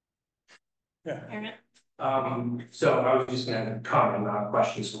 Yeah. So I was just gonna comment, not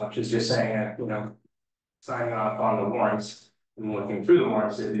question so much as just saying that, signing off on the warrants and looking through the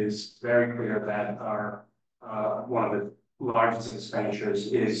warrants, it is very clear that our, one of the largest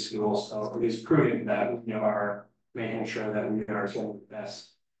expenditures is fuel. So it is prudent that we are making sure that we are getting the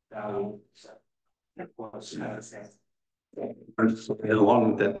best value. And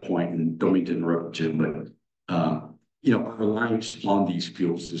along with that point, and don't mean to interrupt Jim, but our reliance on these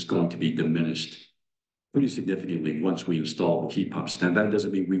fuels is going to be diminished pretty significantly once we install the heat pumps. Now that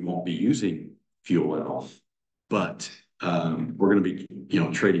doesn't mean we won't be using fuel at all, but we're going to be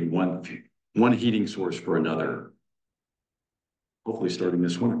trading one heating source for another, hopefully starting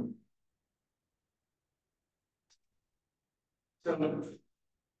this winter. So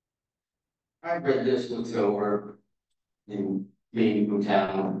I've read this with over in being from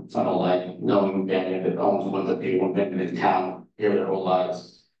town, it's not like knowing Ben that owns one of the people been in town here their whole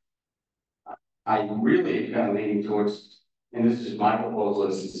lives. I really kind of leaning towards, and this is my proposal,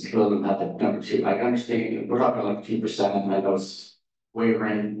 is to build about the number 2. I understand we're talking like 2%, and I know it's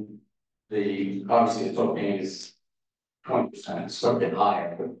wavering. Obviously the propane is 20%, it's still a bit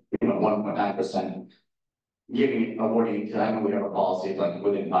higher, but 1.9%. Awarding, because I know we have a policy of like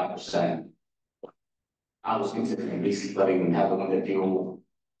within 5%. I was considering basically letting them have the one that fuel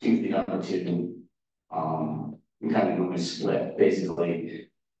do the number 2, and kind of doing a split, basically.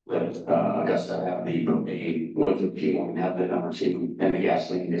 Let Augusta have the propane with the fuel and have the number 2 and the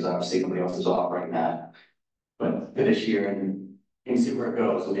gasoline, because obviously nobody else is offering that. But for this year and see where it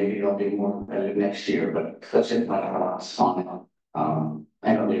goes, and maybe it'll be more competitive next year, but that's just my thoughts on it.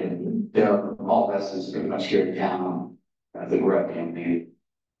 I know they're all vessels pretty much here in town. the grant can be,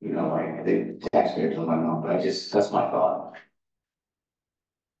 you know, like the taxpayers will know, but that's my thought.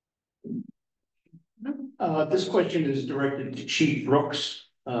 This question is directed to Chief Brooks,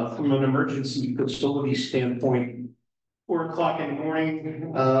 from an emergency facility standpoint. 4 o'clock in the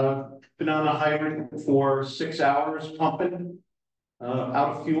morning, been on a hydrant for 6 hours pumping, out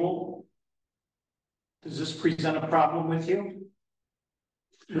of fuel. Does this present a problem with you?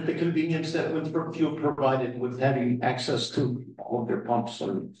 With the convenience that Winthrop Fuel provided with having access to all of their pumps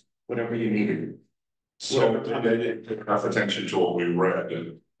and whatever you needed? So they didn't pay enough attention to what we read,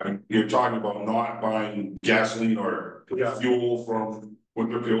 and you're talking about not buying gasoline or fuel from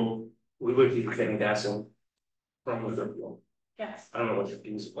Winthrop Fuel? We would be getting gasoline from Winthrop Fuel. Yes. I don't know what your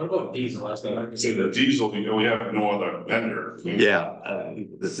diesel, what about diesel? Last time I See, the diesel, you know, we have no other vendor. Yeah,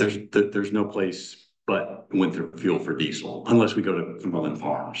 there's no place but Winthrop Fuel for diesel, unless we go to Cumberland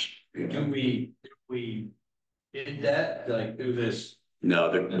Farms. Do we did that, like, do this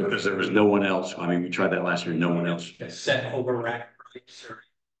No, because there was no one else. I mean, we tried that last year, no one else. set over rack price or?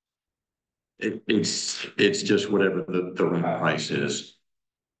 It's just whatever the rent price is.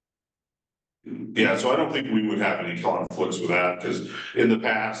 Yeah, so I don't think we would have any conflicts with that, because in the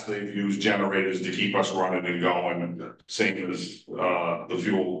past, they've used generators to keep us running and going. Same as the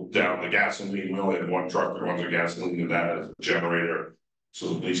fuel down, the gasoline, we only had one truck that runs a gasoline and that as a generator.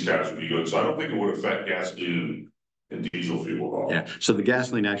 So the police cars would be good, so I don't think it would affect gasoline and diesel fuel at all. Yeah, so the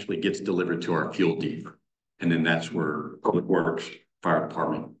gasoline actually gets delivered to our fuel depot. And then that's where Public Works, Fire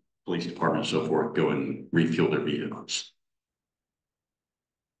Department, Police Department, and so forth go and refuel their vehicles.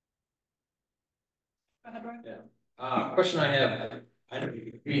 Question I have,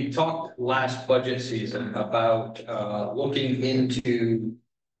 we talked last budget season about looking into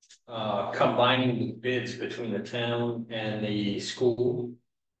combining the bids between the town and the school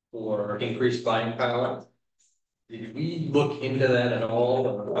for increased buying power. Did we look into that at all?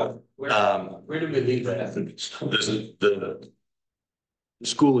 Or where did we leave that? The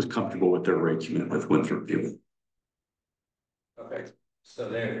school is comfortable with their arrangement with Winthrop Fuel. Okay, so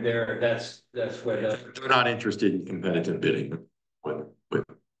that's where They're not interested in competitive bidding with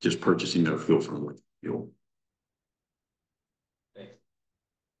just purchasing their fuel from Winthrop Fuel.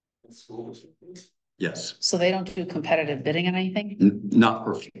 schools. Yes, So they don't do competitive bidding on anything? not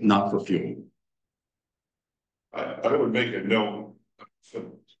for fuel. I would make a note,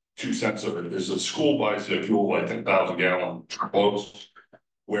 2 cents of it, is the school buys their fuel like 10,000 gallon truckloads.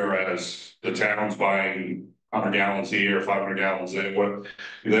 Whereas the town's buying 100 gallons here, 500 gallons there, what,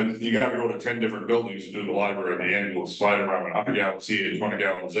 then you gotta go to 10 different buildings to do the library and the ambulance, slide around 100 gallons here, 20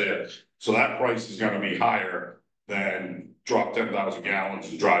 gallons there. So that price is gonna be higher than drop 10,000 gallons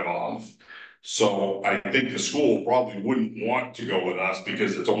and drive off. So I think the school probably wouldn't want to go with us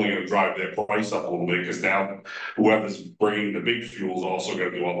because it's only gonna drive their price up a little bit, because now whoever's bringing the big fuel is also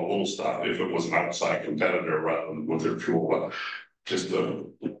gonna do all the little stuff if it was an outside competitor rather than with their fuel. But just a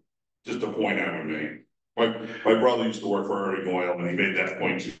point I would make. My brother used to work for Ernie Oil and he made that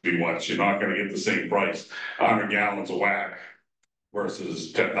point to me once, you're not gonna get the same price, 100 gallons of whack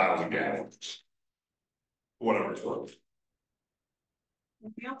versus 10,000 gallons. Whatever it's worth.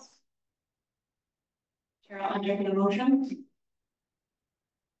 Anything else? Carol, I'm making a motion.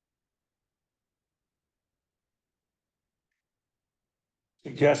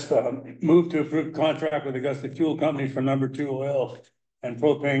 Suggest move to approve contract with Augusta Fuel Company for number 2 oil and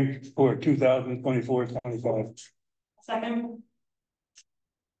propane for 2024-25. Second.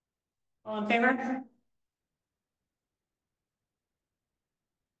 All in favor?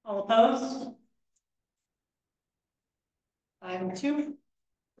 All opposed? 5-2.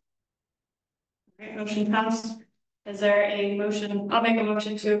 Great, motion passed. Is there a motion? I'll make a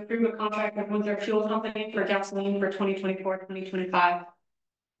motion to approve a contract with Winthrop Fuel Company for gasoline for 2024-2025.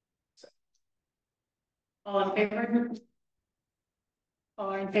 All in favor?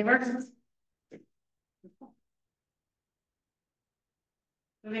 All in favor?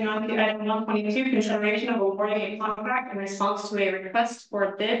 Moving on to item 122, consideration of awarding a contract in response to a request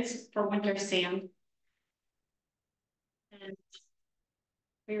for bids for winter sand. And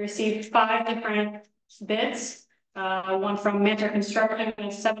we received 5 different bids. One from Mentor Construction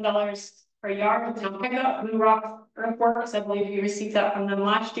is $7 per yard with town pickup. Blue Rock Earthworks, I believe you received that from them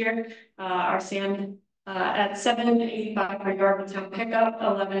last year. Our sand at $7.85 per yard with town pickup,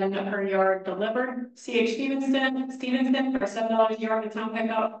 $11 per yard delivered. CH Stevenson for $7 a yard with town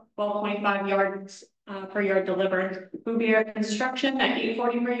pickup, $12.25 yards per yard delivered. Bouvier Construction at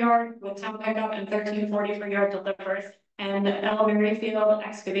 $8.40 per yard with town pickup and $13.40 per yard delivered. And Ellery Field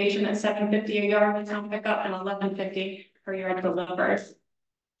Excavation at $7.50 a yard with town pickup and $11.50 per yard delivered.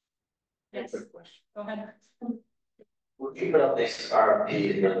 Yes, go ahead. We put up this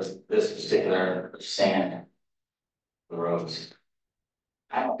RFP, this particular sand. The roads.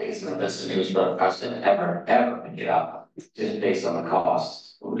 I don't think it's in the best interest of us to ever pick it up, just based on the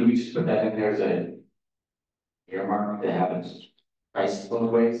costs. Do we just put that in there as a earmark to have it priced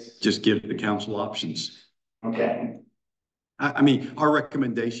both ways? Just give the council options. Okay. I mean, our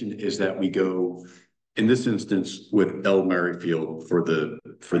recommendation is that we go, in this instance, with El Merrifield for the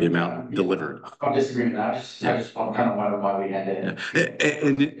amount delivered. I'm disagreeing. I just kind of wonder why we had to.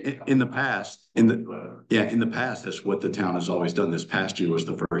 And in the past, in the past, that's what the town has always done. This past year was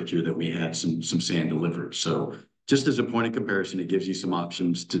the first year that we had some sand delivered. So just as a point of comparison, it gives you some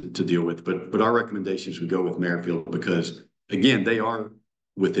options to deal with. But our recommendations would go with Merrifield because, again, they are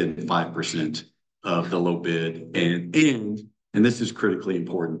within 5% of the low bid, and this is critically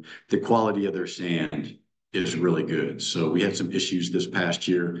important. The quality of their sand is really good. So we had some issues this past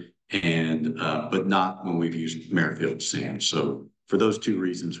year, and but not when we've used Merrifield sand. So for those two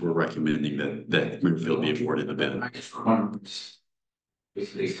reasons, we're recommending that Merrifield be awarded the bid. I just remember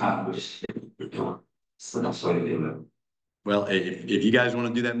these kind of just so to do it. Well, if you guys want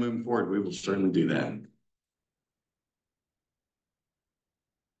to do that moving forward, we will certainly do that.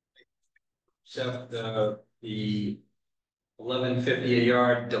 So the $11.50 a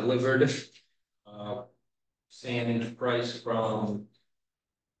yard delivered sand price from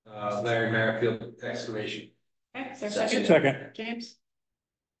Larry Merrifield Excavation. Okay, so second. Second. James.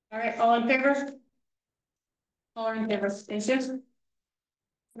 All right, all in favor? All in favor, thank you.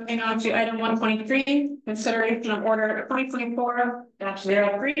 Moving on to item 1.3, consideration of order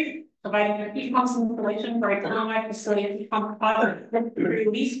 2024-03, providing a heat pump installation for a Illinois facility heat pump project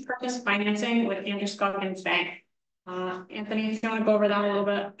lease purchase financing with Andrew Scoggins Bank. Anthony, if you want to go over that a little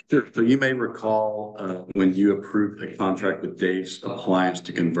bit. Sure. So you may recall when you approved a contract with Dave's Appliance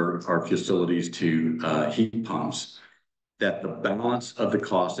to convert our facilities to heat pumps, that the balance of the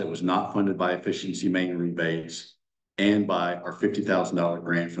cost that was not funded by efficiency main rebates and by our $50,000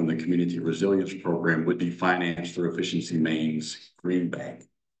 grant from the Community Resilience Program would be financed through Efficiency Main's Green Bank.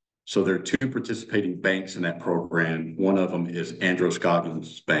 So there are two participating banks in that program. One of them is Andrew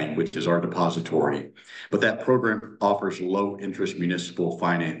Scoggins Bank, which is our depository. But that program offers low interest municipal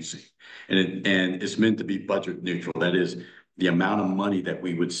financing. And it's meant to be budget neutral. That is, the amount of money that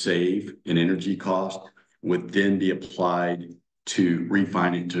we would save in energy cost would then be applied to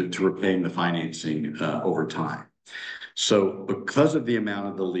refinance, to repaying the financing over time. So because of the amount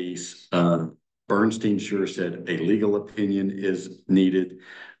of the lease, Bernstein Sure said a legal opinion is needed.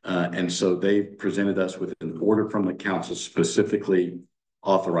 And so they presented us with an order from the council specifically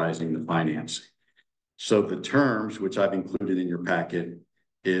authorizing the financing. So the terms, which I've included in your packet,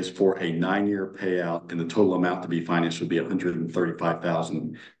 is for a 9-year payout, and the total amount to be financed would be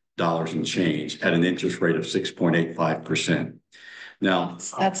 $135,000 and change at an interest rate of 6.85%. Now,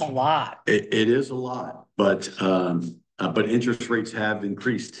 that's a lot. It is a lot, but interest rates have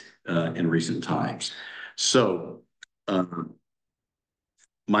increased in recent times. So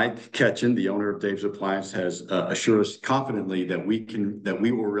Mike Ketchen, the owner of Dave's Appliance, has assured us confidently that we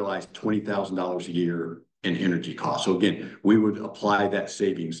will realize $20,000 a year in energy costs. So again, we would apply that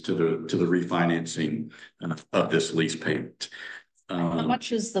savings to the refinancing of this lease payment. How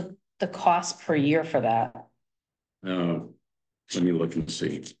much is the cost per year for that? Let me look and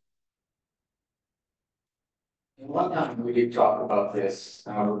see. One time we did talk about this,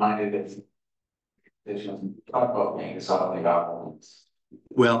 and I'm reminded that talk about paying something about.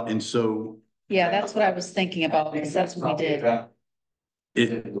 Well, and so. Yeah, that's what I was thinking about, because that's what we did.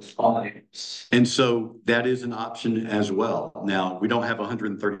 And so that is an option as well. Now, we don't have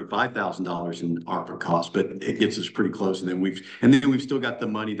 $135,000 in ARPA costs, but it gets us pretty close. And then we've still got the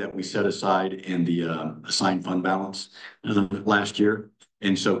money that we set aside in the assigned fund balance last year.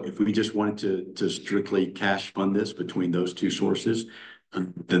 And so if we just wanted to strictly cash fund this between those two sources,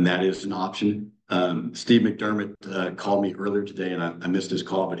 then that is an option. Steve McDermott called me earlier today, and I missed his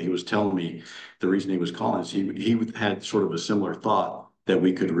call, but he was telling me the reason he was calling is he had sort of a similar thought that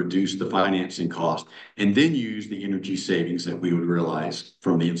we could reduce the financing cost and then use the energy savings that we would realize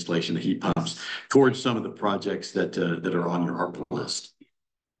from the installation of heat pumps towards some of the projects that are on your ARPA list.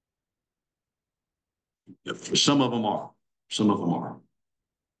 Some of them are. Some of them are.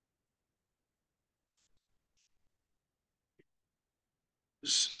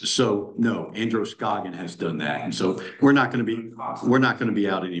 So no, Andrew Scoggin has done that, and so we're not going to be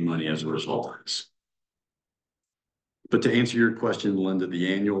out any money as a result of this. But to answer your question, Linda,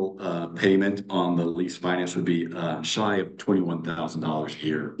 the annual payment on the lease finance would be shy of $21,000 a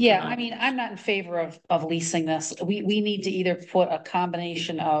year. Yeah, I mean, I'm not in favor of leasing this. We need to either put a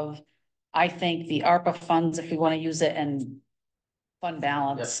combination of I think the ARPA funds, if we want to use it in fund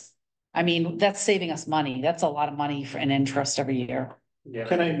balance. I mean, that's saving us money. That's a lot of money for an interest every year. Yeah.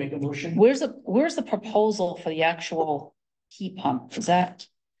 Can I make a motion? Where's the proposal for the actual heat pump? Is that?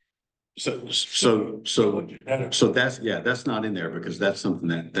 So that's, yeah, that's not in there because that's something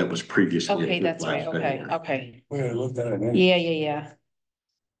that was previously. Okay, that's right. last Okay, February. okay. We looked at it. Yeah.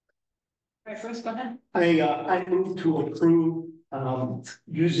 Right, first, go ahead. I move to approve,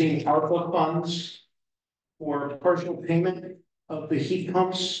 using ARPA funds for partial payment of the heat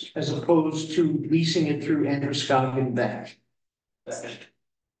pumps as opposed to leasing it through Androscoggin Bank. Is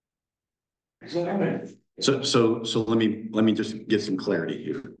that all right? So let me just get some clarity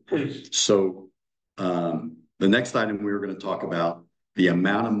here. Please. So, the next item we were going to talk about, the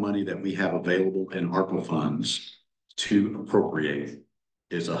amount of money that we have available in ARPA funds to appropriate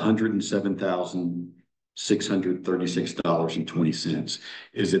is $107,636.20.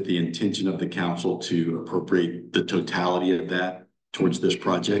 Is it the intention of the council to appropriate the totality of that towards this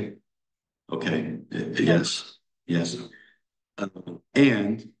project? Okay, yes. And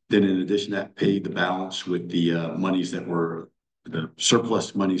then in addition to that, pay the balance with the monies that were the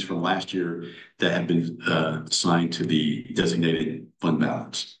surplus monies from last year that have been assigned to the designated fund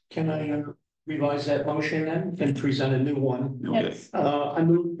balance. Can I revise that motion then and present a new one? Okay. I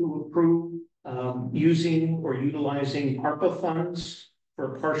move to approve using or utilizing ARPA funds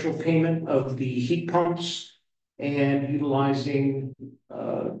for partial payment of the heat pumps and utilizing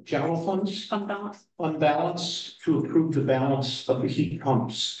general funds. Fund balance. Fund balance to approve the balance of the heat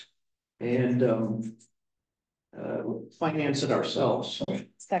pumps and finance it ourselves.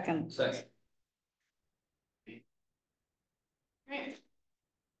 Second. Right.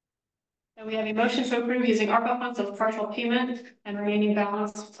 So we have a motion to approve using ARPA funds as a partial payment and remaining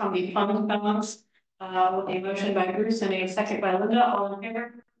balance on the fund balance. With a motion by Bruce and a second by Linda, all in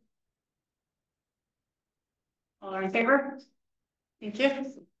favor? All are in favor? Thank you.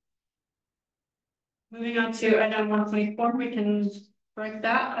 Moving on to item 124, we can break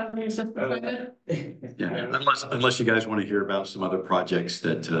that. Yeah, unless you guys want to hear about some other projects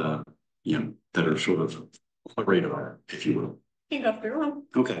that that are sort of on the radar, if you will. You can go through them.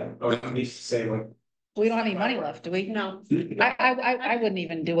 Okay. We don't have any money left, do we? No. I wouldn't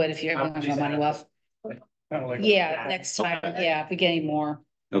even do it if you don't have no money left. Yeah, next time, yeah, if we get any more.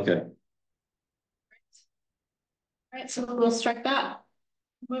 Okay. All right, so we'll strike that.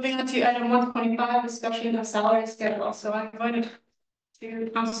 Moving on to item 125, discussion of salary schedule. So I'm going to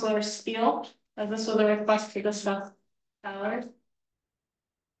Councilor Steele, as this was a request to discuss salary.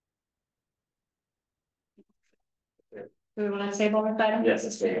 Do we want to table this item? Yes,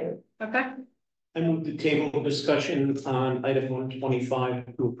 it's fair. Okay. I move the table discussion on item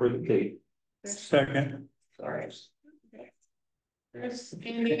 125 to approve the date. Second. Sorry. There's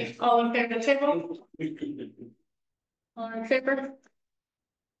Andy, all in favor of the table? All in favor?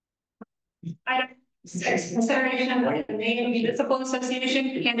 Item 6, consideration of the Maine Municipal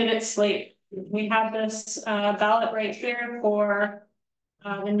Association candidate slate. We have this ballot right here for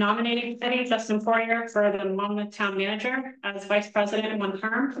the nominating committee, Justin Fourier for the Monmouth Town Manager as Vice President 1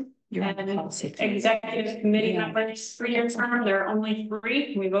 term. And executive committee members 3-year term, there are only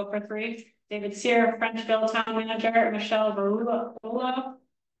 3. We vote for 3. David Sear, Frenchville Town Manager, Michelle Barula,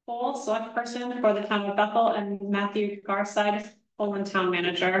 Cole, select person for the town of Bethel, and Matthew Garside, Poland Town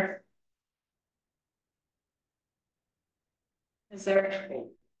Manager. Is there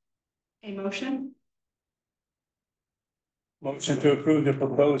a motion? Motion to approve the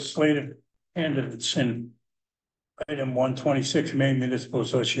proposed slate of candidates in item 126, Maine Municipal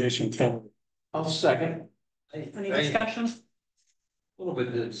Association candidate. I'll second. Any discussion? A little bit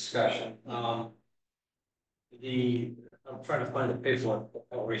of discussion, I'm trying to find the paperwork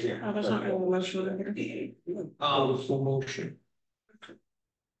over here. Oh, there's not really a motion over here. Motion.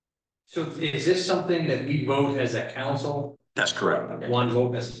 So is this something that we vote as a council? That's correct. One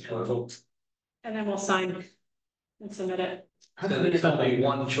vote as a council? And then we'll sign and submit it. So there's only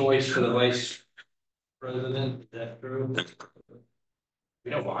one choice for the vice president, is that true?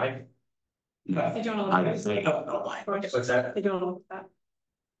 We know why. Did you want to look at it? What's that? Did you want to look at that?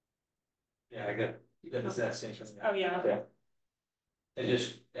 Yeah, I got that same thing. Oh, yeah. And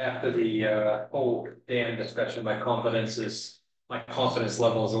just after the whole damn discussion, my confidence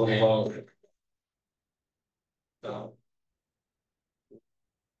level is a little low. So.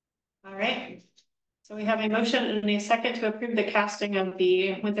 All right. So we have a motion and a second to approve the casting of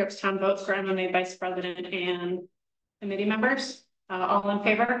the Winthrop's Town votes for MMA Vice President and committee members. All in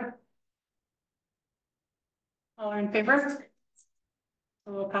favor? All are in favor?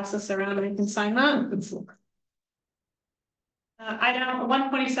 So we'll pass this around and we can sign that. Item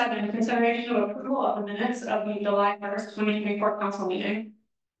 127, consideration of approval of the minutes of the July 1st, 2024 council meeting.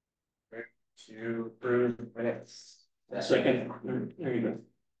 To approve minutes. Second. There you go.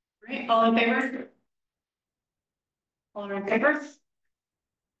 Right, all in favor? All in favor?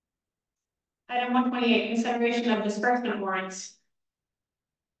 Item 128, consideration of disbursement warrants.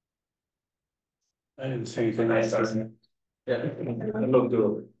 I didn't see anything. Yeah, I move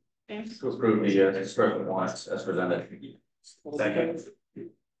to approve the disbursement warrants as presented. Second.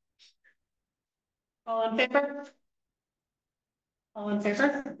 All in favor? All in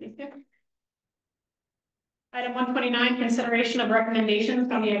favor? Thank you. Item 129, consideration of recommendations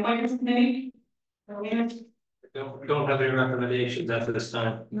from the appointments committee. Don't have any recommendations after this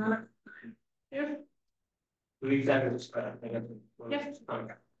time. No. Yeah. Leave that in this. Yes.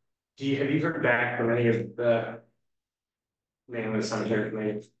 Okay. Have you heard back from any of the mainly the cemetery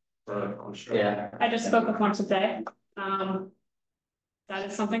committee? Yeah. I just spoke with one today. That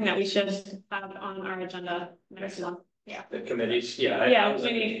is something that we should have on our agenda next month. Yeah. The committees, yeah. Yeah,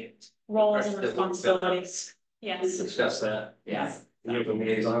 committee roles and responsibilities. Yes. Discuss that. Yes. You have a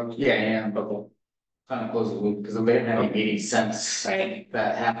liaison? Yeah, I am, but we'll kind of close the loop because we haven't had any meetings since Right.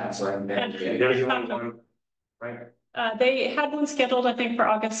 that happened, so I haven't been. There's your own one, right? They had one scheduled, I think, for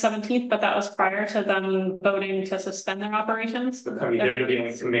August 17th, but that was prior to them voting to suspend their operations. I mean, they're the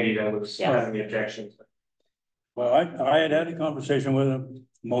only committee that was having the objections. Well, I had a conversation with them,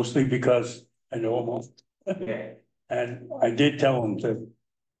 mostly because I know them. Yeah. And I did tell them to,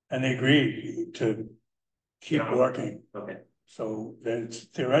 and they agreed to keep working. Okay. So then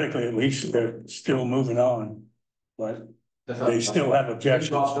theoretically, at least they're still moving on, but they still have objections.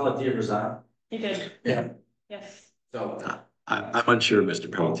 He did. Yeah. Yes. So I'm unsure of Mr.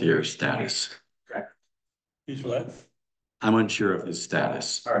 Pelletier's status. He's what? I'm unsure of his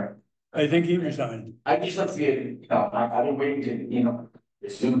status. all right. I think he resigned. I just like to get, I've been waiting to,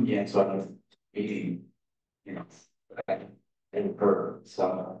 resume again, so I can be, in per,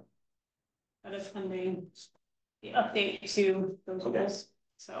 so. That is pending the update to those rules.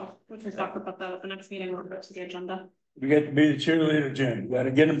 So we can talk about that at the next meeting. We'll go to the agenda. We get to be the cheerleader, Jim.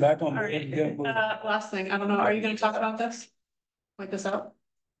 Gotta get him back on. All right. Last thing, I don't know, are you gonna talk about this? Point this out?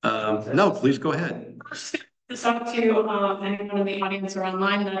 No, please go ahead. This up to anyone in the audience or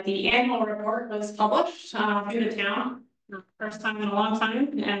online that the annual report was published through the town. First time in a long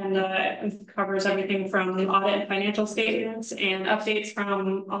time, and it covers everything from the audit and financial statements and updates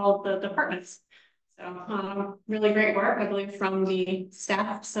from all the departments. So really great work, I believe, from the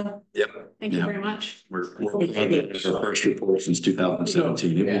staff. So thank you very much. We're our first report since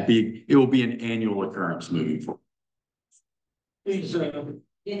 2017. It will be an annual occurrence moving forward. These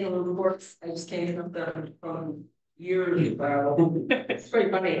annual reports, I just came up from years ago. It's pretty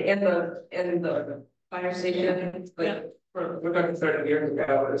funny, in the fire station, like, we're talking 30 years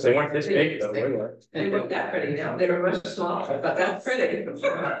ago. They weren't this big though, were they? they weren't that pretty now, they were much smaller, but that's pretty.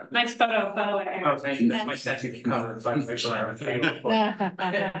 Nice photo, by the way. Oh, thank you, that's my statue cover, if I'm officially.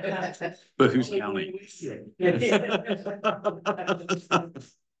 But who's counting?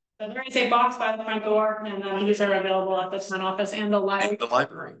 So there is a box by the front door, and these are available at the town office and the library. The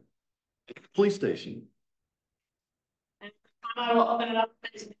library. Police station. And I will open it up.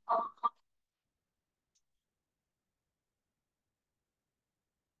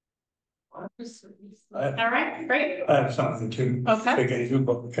 All right, great. I have something to. Okay.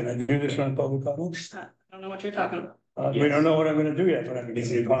 Can I do this on public comment? I don't know what you're talking about. We don't know what I'm gonna do yet, but I'm gonna give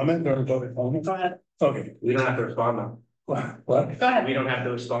you a comment or a public comment. Go ahead. Okay. We don't have to respond though. What? Go ahead. We don't have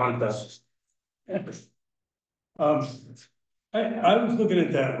to respond though. I was looking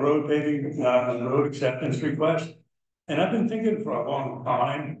at that road paving, road acceptance request, and I've been thinking for a long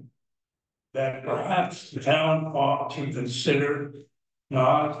time that perhaps the town ought to consider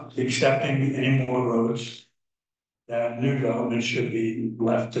not accepting any more roads. That new development should be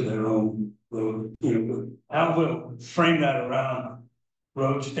left to their own road, I will frame that around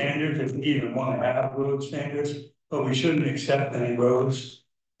road standards, if we even want to have road standards, but we shouldn't accept any roads.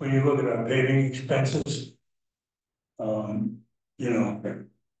 When you look at our paving expenses, and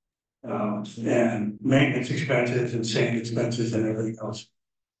maintenance expenses and sand expenses and everything else.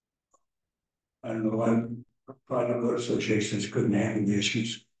 I don't know why private road associations couldn't handle the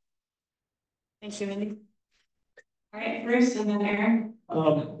issues. Thank you, Andy. All right, Bruce, and then Aaron.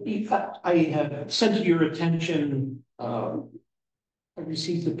 I have sent to your attention, I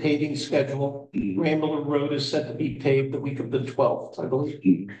received the paving schedule. Rambler Road is set to be paved the week of the 12th, I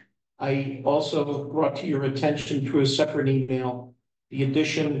believe. I also brought to your attention through a separate email, the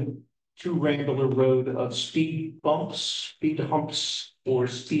addition to Rambler Road of speed bumps, speed humps, or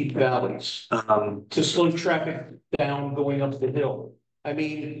speed valleys? To slow traffic down going up the hill? I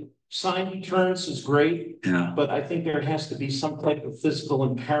mean, sign turns is great, Yeah, but I think there has to be some type of physical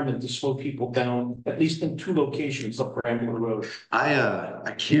impairment to slow people down, at least in 2 locations up Rambler Road.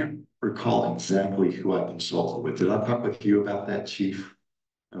 I can't recall exactly who I consulted with. Did I talk with you about that, Chief?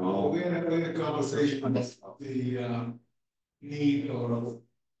 Oh, We had a conversation about the need or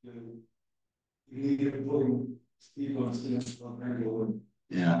the need of putting speed bumps in Rambler.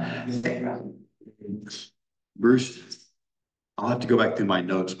 yeah. Bruce, I'll have to go back through my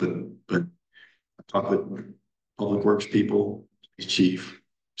notes, but I talked with public works people, chief,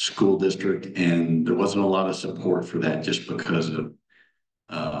 school district, and there wasn't a lot of support for that just because of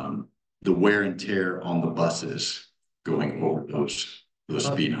the wear and tear on the buses going over those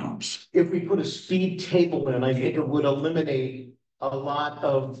speed humps. If we put a speed table in, I think it would eliminate a lot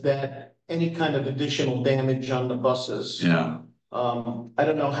of that, any kind of additional damage on the buses. Yeah. I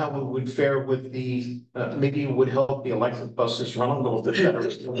don't know how it would fare with the, maybe it would help the electric buses run a little bit better.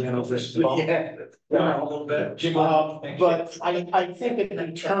 Yeah, a little bit. But I think a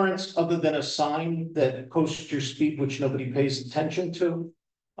deterrence other than a sign that posts your speed, which nobody pays attention to,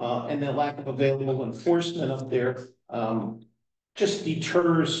 and the lack of available enforcement up there, just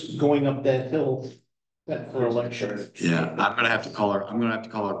deters going up that hill for election. Yeah, I'm gonna have to call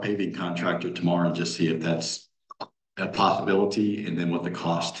our paving contractor tomorrow and just see if that's a possibility and then what the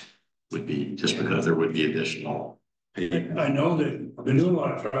cost would be, just because there would be additional. I know that I've been doing a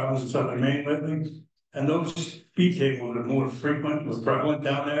lot of travels in southern Maine lately, and those speed tables are more frequent, more prevalent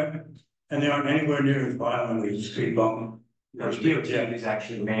down there, and they aren't anywhere near as violent as a speed bump. DOT is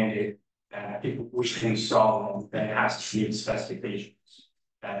actually mandated that if we should install them, that it has to meet specifications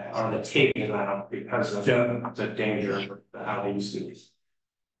that are the tables now because of the danger of how they used to be.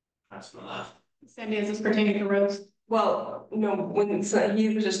 That's the left. Sandy, is this pertaining to roads? Well, no, when so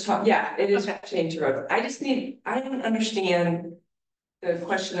he was just talking, yeah, it is pertaining to roads. I don't understand the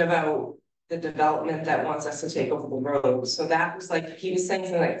question about the development that wants us to take over the roads. So that was like, he was saying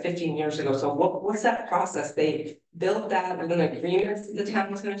something like 15 years ago. So what's that process? They built that with an agreement that the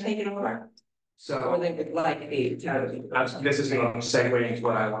town was gonna take it over? So, Or they would like the town. this is going to segue into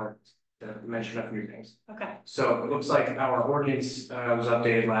what I wanted to mention a few things. Okay. So it looks like our ordinance was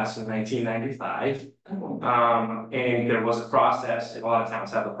updated last in 1995. And there was a process, a lot of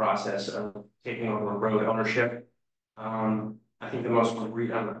towns have a process of taking over road ownership. I think the most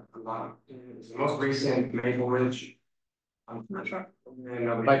recent Maple Ridge. I'm not sure.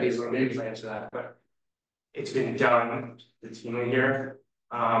 Nobody is going to answer that, but it's been done, it's been here.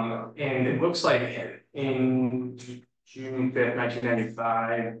 And it looks like in June 5th,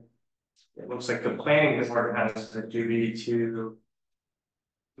 1995, it looks like the planning department has the duty to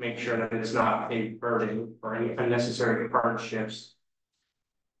make sure that it's not a burden or any unnecessary hardships.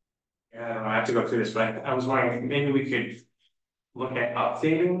 I don't know, I have to go through this, but I was wondering, maybe we could look at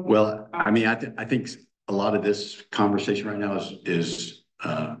updating. Well, I mean, I think a lot of this conversation right now is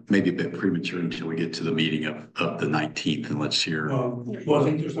maybe a bit premature until we get to the meeting of the 19th, and let's hear.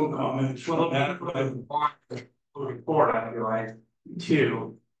 Wasn't there some comments from that? Moving forward, I feel like,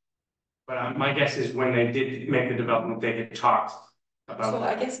 too. But my guess is when they did make the development, they had talked about. So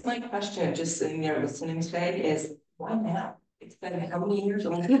I guess my question, just sitting there listening today, is why now? It's been how many years,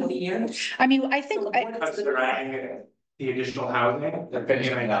 almost 20 years? I mean, I think. Because they're adding the additional housing, they're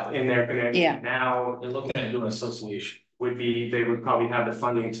finishing up in their connection now. They're looking at doing association. Would be, they would probably have the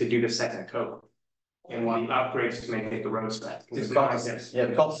funding to do the second coat. And the upgrades to make the roads back. Yeah,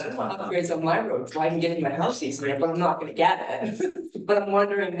 the Upgrades on my roads, so I can get in my house easier, but I'm not gonna get it. But I'm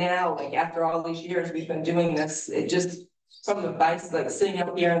wondering now, like, after all these years we've been doing this, it just, from the bikes, like sitting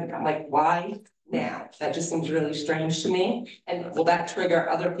up here and I'm like, why now? That just seems really strange to me. And will that trigger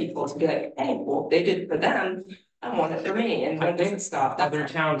other people to be like, hey, well, they did it for them, I want it for me, and when does it stop? Other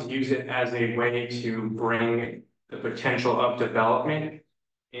towns use it as a way to bring the potential of development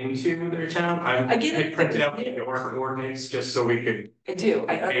into their town. I get it. printed out the ordinance just so we could. I do,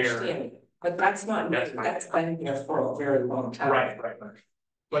 I understand, but that's not, that's been here for a very long time. Right.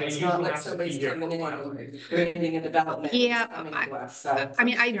 But It's not like somebody's coming in and creating a development. Yeah, I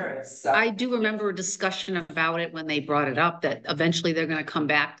mean, I I do remember a discussion about it when they brought it up, that eventually they're gonna come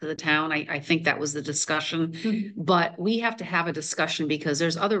back to the town. I think that was the discussion. But we have to have a discussion because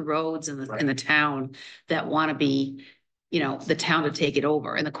there's other roads in the town that wanna be, you know, the town to take it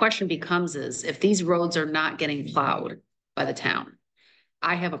over. And the question becomes is, if these roads are not getting plowed by the town,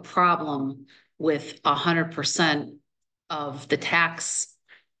 I have a problem with 100% of the tax,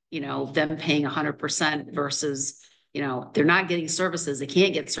 you know, them paying 100% versus you know, they're not getting services, they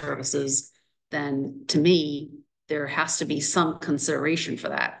can't get services, then to me, there has to be some consideration for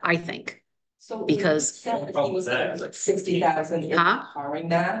that, I think. So. Because- He was like 60,000 Huh? covering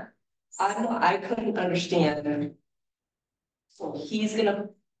that. I couldn't understand. So he's gonna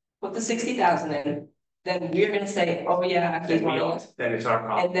put the 60,000 in, then we're gonna say, oh yeah, Then he's we on don't, it. then it's our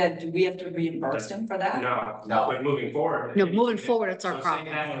problem. And then do we have to reimburse him for that? No, but moving forward. No, moving forward, it's our So say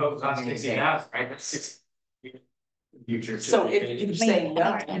problem. that goes on 60,000, right, that's 60. Future. So if you say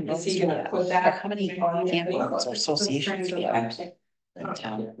no, is he gonna put that? How many campgrounds or associations we have in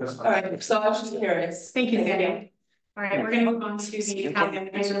town? All right, so I was just curious. Thank you, Sandy. All right, we're gonna move on to the town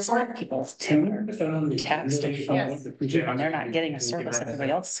manager's report. People taxed and and they're not getting a service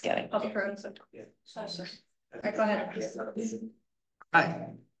everybody else is getting. All right, go ahead. Hi.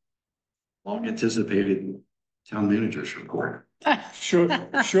 Long anticipated town manager's report. Short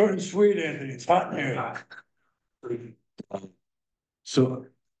and sweet, Anthony, it's hot in here. So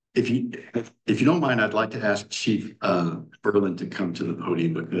if you don't mind, I'd like to ask Chief Berlin to come to the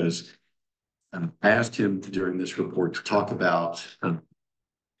podium because I asked him during this report to talk about an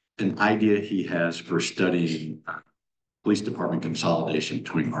idea he has for studying police department consolidation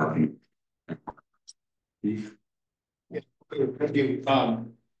between RP. Thank you.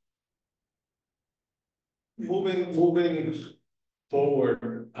 Moving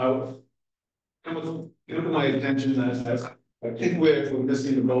forward, come to my attention that I think we're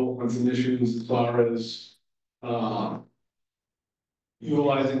missing the boat on some issues as far as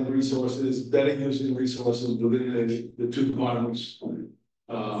utilizing resources, better using resources within the two departments.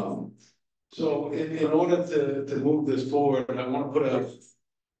 So in order to move this forward, I want to put a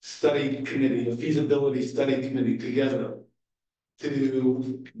study committee, a feasibility study committee together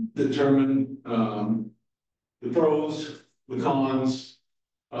to determine the pros, the cons,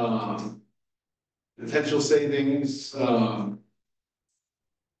 potential savings, and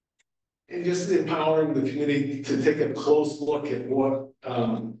just empowering the committee to take a close look at what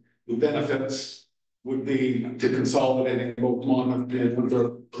the benefits would be to consolidating both Monmouth and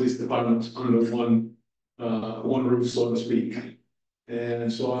Winthrop police departments under one roof, so to speak.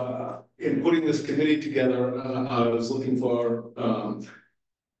 And so in putting this committee together, I was looking for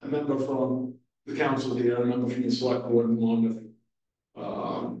a member from the council here, a member from the select board in Monmouth,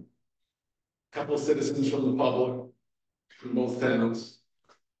 couple of citizens from the public, from both towns,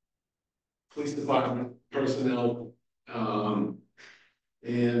 police department personnel,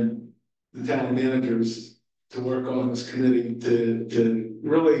 and the town managers to work on this committee to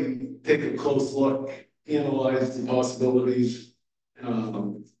really take a close look, analyze the possibilities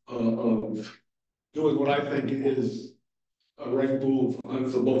of doing what I think is a right move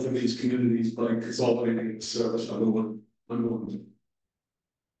for both of these communities by consolidating the service under one.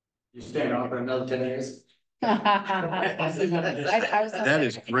 You staying on for another 10 years? That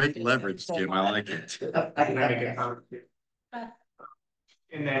is great leverage, Jim. I like it. I can make it comment.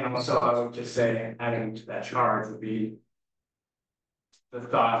 And then also I would just say adding to that charge would be the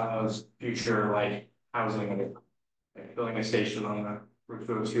thought of future like housing, like building a station on the Route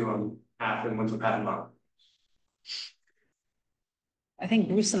 202 on Afton, Winthrop, Padmont. I think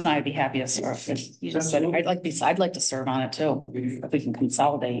Bruce and I'd be happy to serve. You just said, I'd like to serve on it too. If we can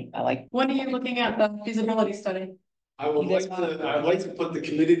consolidate, I like. When are you looking at the feasibility study? I'd like to put the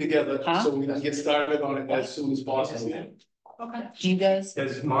committee together so we can get started on it as soon as possible. Okay. Do you guys?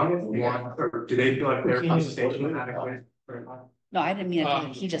 Does Monmouth want, or do they feel like their station is adequate? No, I didn't mean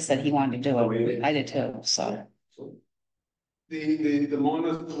it. He just said he wanted to do it. I did too, so. The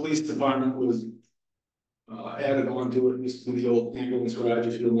Monmouth Police Department was added on to it, used to be the old ambulance garage,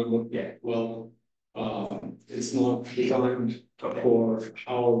 if you remember. Yeah. Well, it's not designed for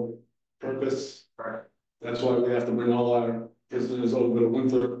our purpose. Right. That's why we have to bring all our prisoners over to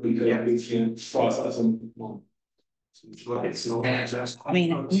Winthrop because we can't process them. I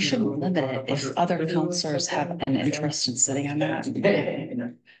mean, we shouldn't limit it if other counselors have an interest in sitting on that.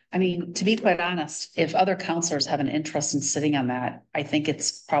 I mean, to be quite honest, if other counselors have an interest in sitting on that, I think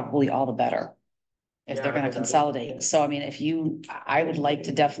it's probably all the better. If they're gonna consolidate. So I mean, I would like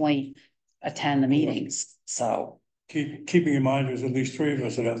to definitely attend the meetings, so. Keeping in mind, there's at least 3 of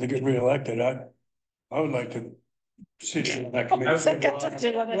us that have to get reelected. I would like to sit in that committee.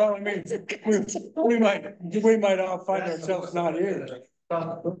 Well, I mean, we might all find ourselves not here.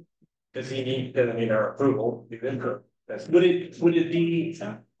 Does he need, doesn't need our approval? Would it be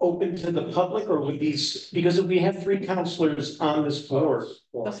open to the public or would these, because if we have 3 counselors on this board.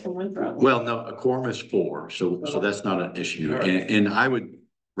 That's from Winthrop. Well, no, a quorum is 4, so that's not an issue. And I would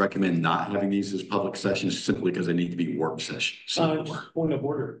recommend not having these as public sessions simply because they need to be work sessions. Point of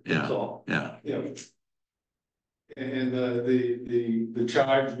order. Yeah. That's all. Yeah. Yeah. And the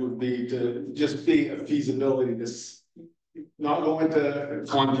charge would be to just be a feasibility, this, not go into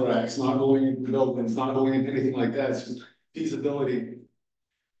contracts, not going into buildings, not going into anything like that, it's just feasibility.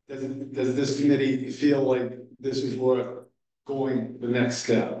 Does this committee feel like this is worth going the next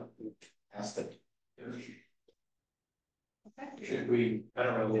step? Fantastic. Should we, I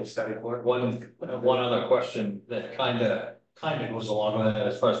don't know, we'll study for it. One other question that kind of goes along with that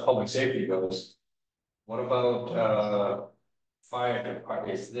as far as public safety goes. What about fire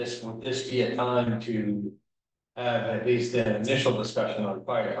department? Would this be a time to have at least an initial discussion on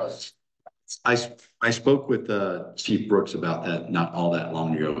firehouse? I spoke with Chief Brooks about that not all that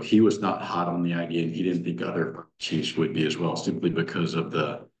long ago. He was not hot on the idea, and he didn't think other chiefs would be as well, simply because of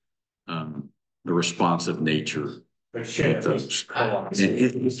the responsive nature. But shit,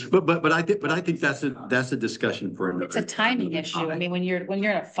 But I think that's a discussion for another. It's a timing issue. I mean, when you're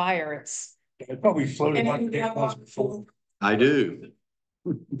in a fire, it's. I probably floated my dick once before. I do.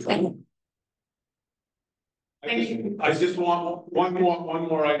 I just want one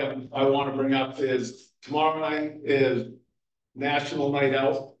more item I want to bring up is tomorrow night is National Night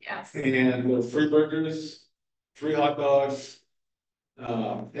Out. Yes. And free burgers, free hot dogs.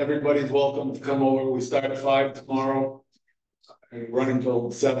 Everybody's welcome to come over. We start at 5 tomorrow. And running till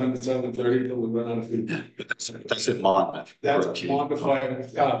 7:30 till we run out of food. That's at Monmouth. That's Monmouth Fire,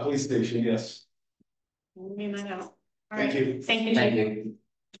 police station, yes. Thank you. Thank you.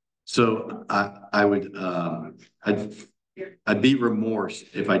 So I would, I'd be remorse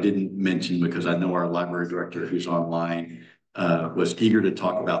if I didn't mention, because I know our library director who's online was eager to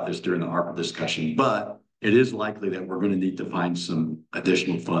talk about this during the ARPA discussion, but it is likely that we're going to need to find some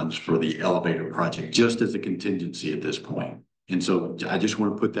additional funds for the elevator project, just as a contingency at this point. And so I just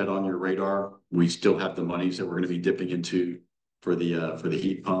want to put that on your radar. We still have the monies that we're going to be dipping into for the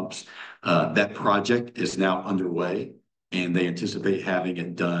heat pumps. That project is now underway, and they anticipate having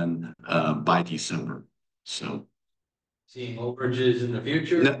it done by December. So seeing overages in the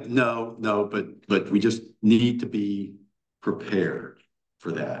future? No, but we just need to be prepared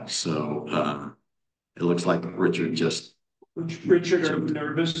for that. So it looks like Richard just. Richard, are you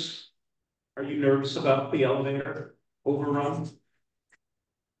nervous? Are you nervous about the elevator overrun?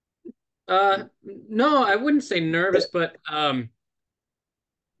 No, I wouldn't say nervous, but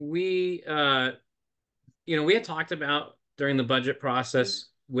we we had talked about during the budget process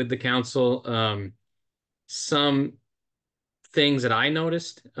with the council some things that I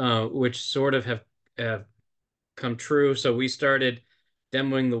noticed which sort of have come true. So we started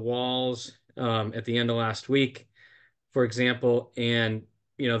demoing the walls at the end of last week, for example, and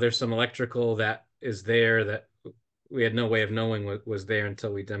there's some electrical that is there that we had no way of knowing what was there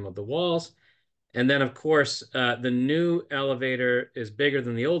until we demoed the walls. And then, of course, the new elevator is bigger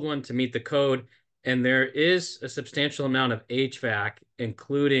than the old one to meet the code. And there is a substantial amount of HVAC,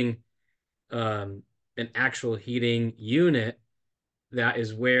 including an actual heating unit that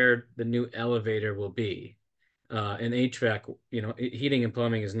is where the new elevator will be. And HVAC, heating and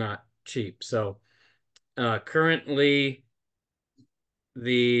plumbing is not cheap. So currently,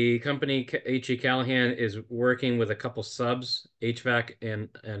 the company H.E. Callahan is working with a couple subs, HVAC and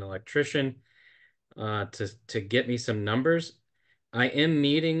an electrician, to get me some numbers. I am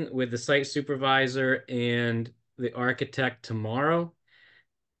meeting with the site supervisor and the architect tomorrow.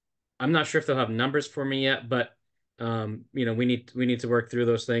 I'm not sure if they'll have numbers for me yet, but we need to work through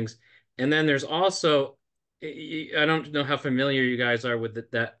those things. And then there's also, I don't know how familiar you guys are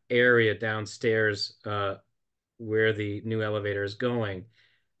with that area downstairs where the new elevator is going,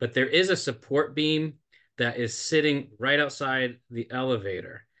 but there is a support beam that is sitting right outside the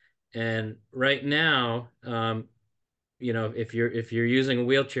elevator. And right now, if you're using a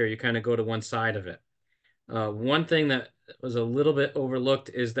wheelchair, you kind of go to one side of it. One thing that was a little bit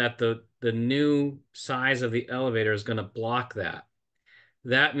overlooked is that the new size of the elevator is going to block that.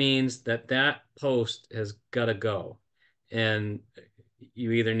 That means that post has got to go, and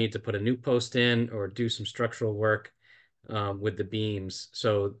you either need to put a new post in or do some structural work with the beams.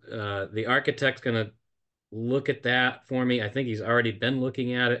 So the architect's going to look at that for me. I think he's already been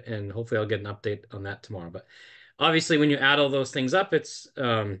looking at it, and hopefully I'll get an update on that tomorrow. But obviously, when you add all those things up, it's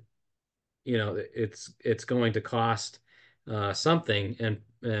it's going to cost something,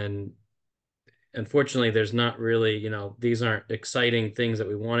 and unfortunately, there's not really, these aren't exciting things that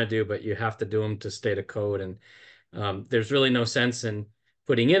we want to do, but you have to do them to stay to code. And there's really no sense in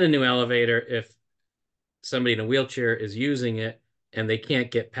putting in a new elevator if somebody in a wheelchair is using it and they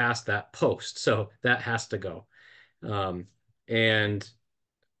can't get past that post. So that has to go. And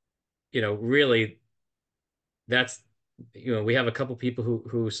really, that's, we have a couple people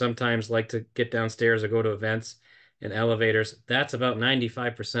who sometimes like to get downstairs or go to events. and elevators. That's about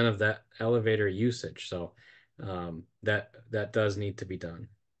 95% of that elevator usage. So that does need to be done.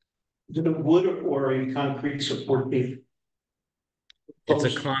 Is it a wood or a concrete support beam?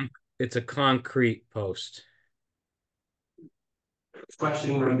 It's a concrete post.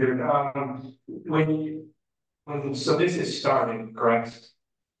 Question, Richard, so this is starting, correct?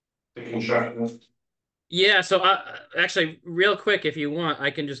 The construction. Yeah, so actually, real quick, if you want,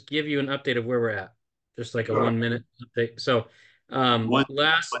 I can just give you an update of where we're at. Just like a 1 minute update. So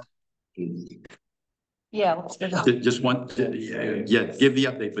last. Yeah, let's go. Just one, yeah, give the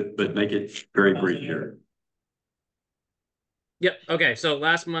update, but make it very brief here. Yep. Okay. So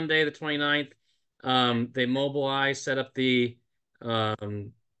last Monday, the 29th, they mobilized, set up the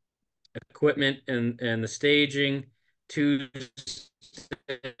equipment and the staging. Tuesday,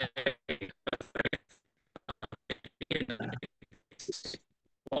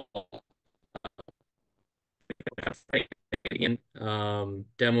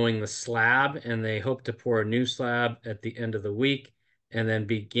 demoing the slab, and they hope to pour a new slab at the end of the week and then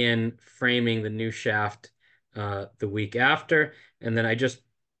begin framing the new shaft the week after. And then I just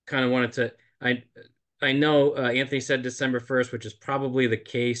kind of wanted to, I know Anthony said December 1st, which is probably the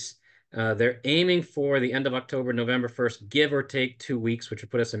case. They're aiming for the end of October, November 1st, give or take 2 weeks, which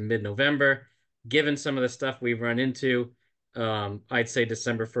would put us in mid-November. Given some of the stuff we've run into, I'd say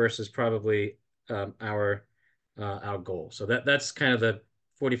December 1st is probably our goal. So that's kind of the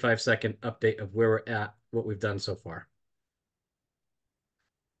 45-second update of where we're at, what we've done so far.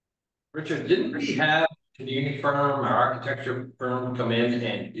 Richard, didn't we have a community firm or architecture firm come in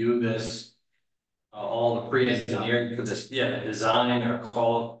and do this, all the pre-engineering for this, design or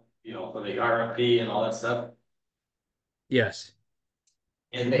call, for the RFP and all that stuff? Yes.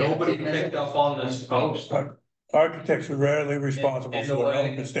 And nobody picked up on this post. Architects are rarely responsible for their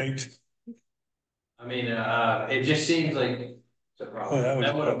own mistakes. I mean, it just seems like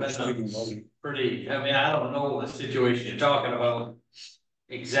that would have been pretty, I don't know the situation you're talking about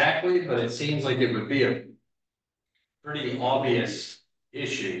exactly, but it seems like it would be a pretty obvious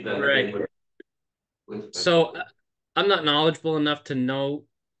issue that right. So I'm not knowledgeable enough to know,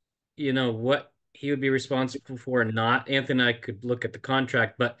 what he would be responsible for or not. Anthony and I could look at the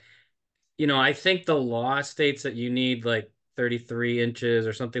contract, but I think the law states that you need like 33 inches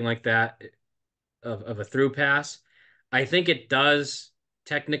or something like that of a through pass. I think it does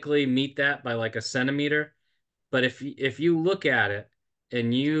technically meet that by like a centimeter, but if you look at it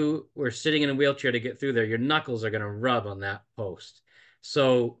and you were sitting in a wheelchair to get through there, your knuckles are going to rub on that post.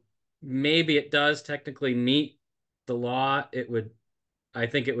 So maybe it does technically meet the law. I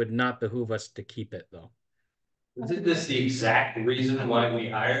think it would not behoove us to keep it though. Isn't this the exact reason why we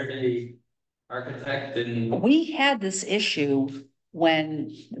hired a architect? We had this issue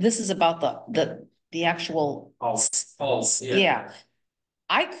when this is about the actual yeah.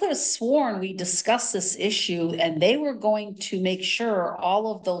 I could have sworn we discussed this issue and they were going to make sure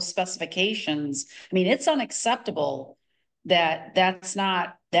all of those specifications. I mean, it's unacceptable that that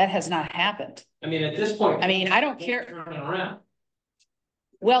has not happened. I mean, at this point, I don't care. Turning around.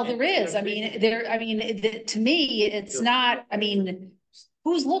 Well, there is. To me, it's not.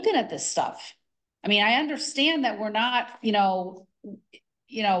 Who's looking at this stuff? I understand that we're not.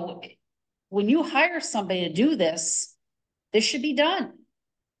 When you hire somebody to do this, this should be done.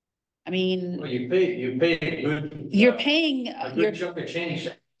 Well, you pay good. You're paying a good chunk of change.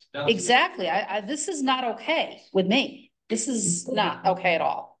 Exactly. This is not okay with me. This is not okay at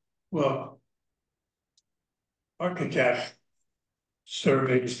all. Well, architect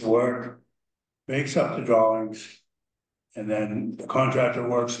surveys the work, makes up the drawings, and then the contractor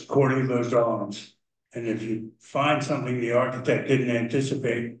works according to those drawings. And if you find something the architect didn't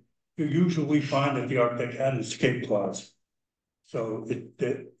anticipate, you usually find that the architect had an escape clause. So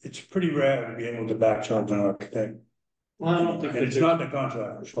it's pretty rare to be able to back charge an architect. Well, I don't think it's not the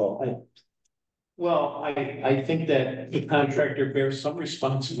contractor's fault. Well, I think that the contractor bears some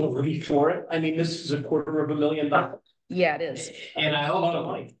responsibility for it. This is $250,000. Yeah, it is. And I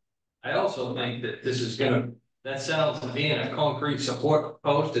also think that this is that sounds to me in a concrete support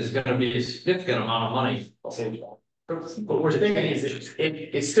post is gonna be a significant amount of money. But we're thinking is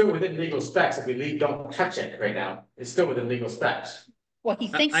it's still within legal specs. If we don't touch it right now, it's still within legal specs. Well, he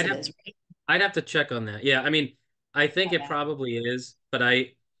thinks it is, right? I'd have to check on that. Yeah, I think it probably is, but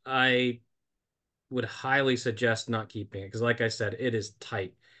I would highly suggest not keeping it because, like I said, it is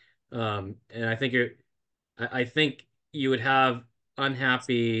tight. And I think you would have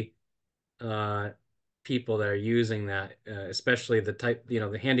unhappy people that are using that, especially the type,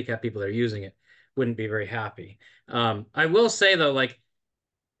 the handicapped people that are using it wouldn't be very happy. I will say though, like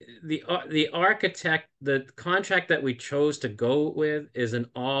the architect, the contract that we chose to go with is an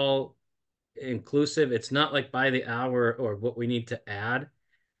all inclusive. It's not like by the hour or what we need to add.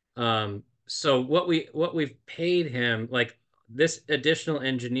 So what we've paid him, like this additional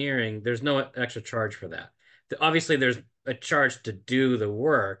engineering, there's no extra charge for that. Obviously there's a charge to do the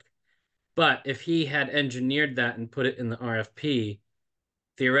work, but if he had engineered that and put it in the RFP,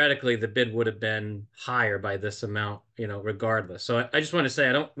 theoretically the bid would have been higher by this amount, you know, regardless. So I just want to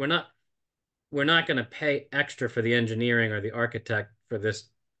say, we're not going to pay extra for the engineering or the architect for this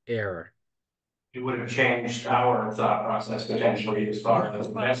error. It would have changed our thought process potentially as far as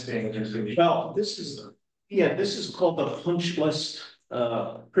investing into the. Well, this is called the punch list,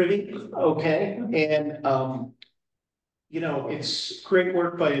 privy, okay, and, you know, it's great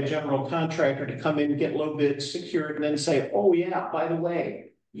work by a general contractor to come in, get low bids, secure it, and then say, oh yeah, by the way,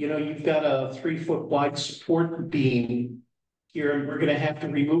 you know, you've got a 3-foot wide support beam here, and we're gonna have to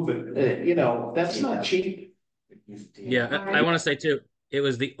remove it, you know, that's not cheap. Yeah, I want to say too, it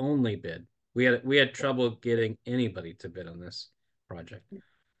was the only bid. We had trouble getting anybody to bid on this project.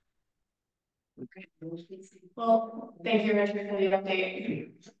 Well, thank you, Richard, for the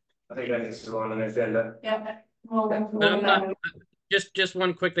update. I think that needs to go on an agenda. Yeah. Well, But I'm not, just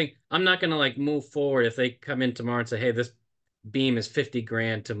one quick thing. I'm not gonna like move forward if they come in tomorrow and say, hey, this beam is 50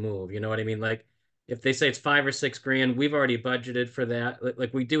 grand to move. You know what I mean? Like if they say it's 5 or 6 grand, we've already budgeted for that.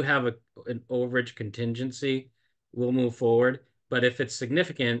 Like we do have an overage contingency. We'll move forward. But if it's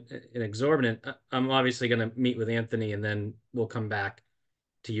significant and exorbitant, I'm obviously going to meet with Anthony and then we'll come back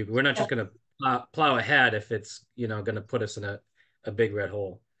to you. We're not just going to plow ahead if it's, you know, going to put us in a big red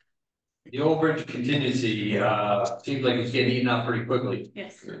hole. The overage contingency seems like it's getting eaten up pretty quickly.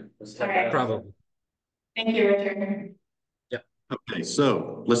 Yes. Probably. Thank you, Richard. Yeah. Okay,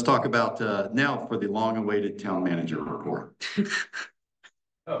 so let's talk about now for the long-awaited town manager report.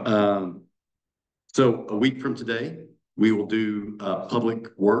 So a week from today, we will do Public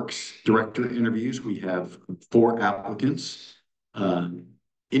Works Director interviews. We have 4 applicants,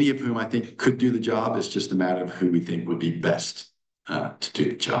 any of whom I think could do the job. It's just a matter of who we think would be best to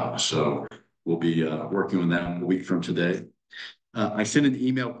do the job. So we'll be working on that a week from today. I sent an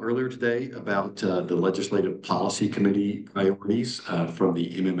email earlier today about the Legislative Policy Committee priorities from the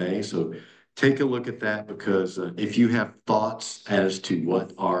MMA. So take a look at that, because if you have thoughts as to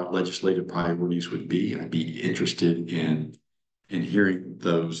what our legislative priorities would be, I'd be interested in hearing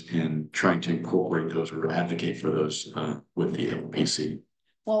those and trying to incorporate those or advocate for those with the LPC.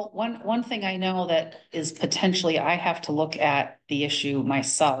 Well, one thing I know that is potentially, I have to look at the issue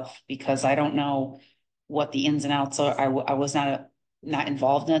myself because I don't know what the ins and outs are. I was not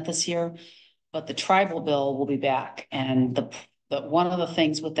involved in it this year, but the tribal bill will be back, and But one of the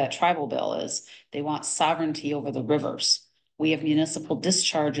things with that tribal bill is they want sovereignty over the rivers. We have municipal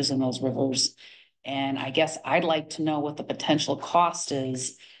discharges in those rivers. And I guess I'd like to know what the potential cost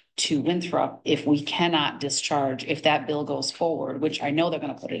is to Winthrop if we cannot discharge, if that bill goes forward, which I know they're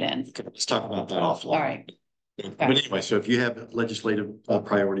going to put it in. Let's talk about that offline. All right. But anyway, so if you have legislative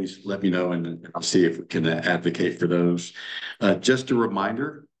priorities, let me know and I'll see if we can advocate for those. Just a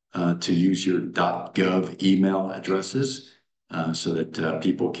reminder to use your .gov email addresses. So that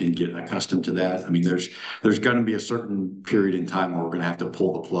people can get accustomed to that. I mean, there's going to be a certain period in time where we're going to have to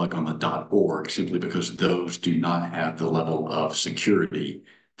pull the plug on the .org simply because those do not have the level of security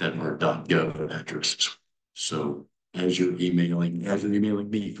that our .gov addresses. So as you're emailing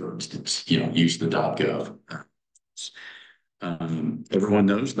me, for instance, you know, use the .gov. Everyone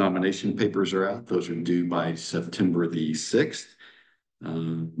knows nomination papers are out. Those are due by September the 6th.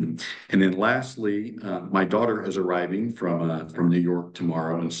 And then lastly, my daughter is arriving from New York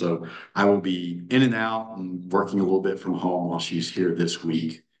tomorrow, and so I will be in and out and working a little bit from home while she's here this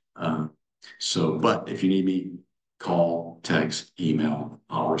week. But if you need me, call, text, email,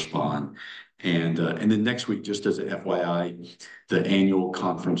 I'll respond. And then next week, just as a FYI, the annual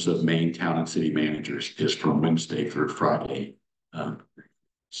conference of Maine Town and City Managers is from Wednesday through Friday.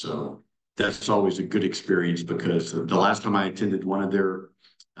 So that's always a good experience because the last time I attended one of their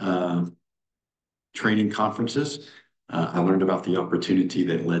training conferences, I learned about the opportunity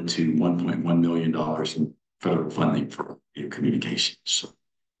that led to $1.1 million in federal funding for communications. So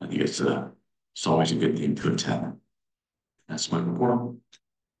I think it's always a good thing to attend. That's my report.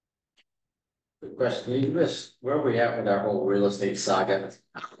 Good question. Where are we at with our whole real estate saga?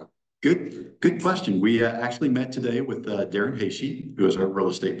 Good question. We actually met today with Darren Hasey, who is our real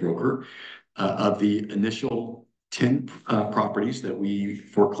estate broker. Of the initial 10 properties that we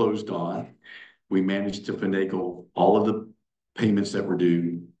foreclosed on, we managed to finagle all of the payments that were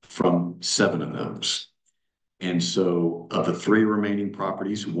due from 7 of those. And so of the 3 remaining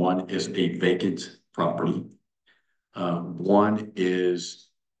properties, 1 is a vacant property. 1 is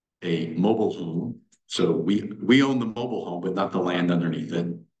a mobile home. So we own the mobile home, but not the land underneath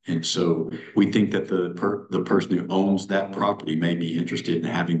it. And so we think that the person who owns that property may be interested in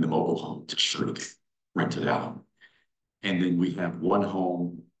having the mobile home to sort of rent it out. And then we have 1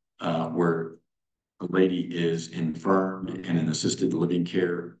 home where a lady is infirm and in an assisted living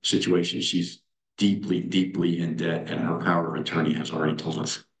care situation. She's deeply, deeply in debt, and her power of attorney has already told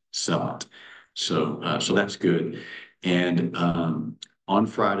us sell it. So that's good. And on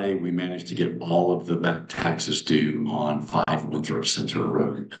Friday, we managed to get all of the back taxes due on 5 Winthrop Center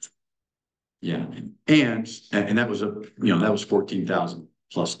Road. Yeah, and that was that was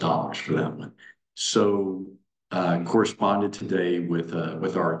 $14,000+ for that one. So corresponded today with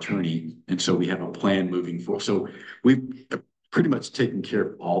our attorney, and so we have a plan moving forward. So we've pretty much taken care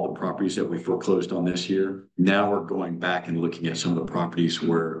of all the properties that we foreclosed on this year. Now we're going back and looking at some of the properties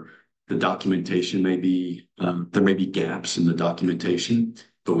where the documentation may be, there may be gaps in the documentation,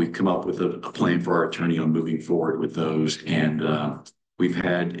 but we've come up with a plan for our attorney on moving forward with those. And we've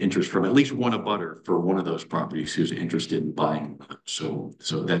had interest from at least one abutter for one of those properties who's interested in buying. So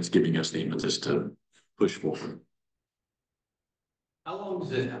that's giving us the impetus to push forward. How long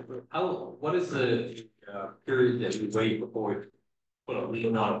is it, what is the period that we wait before we put a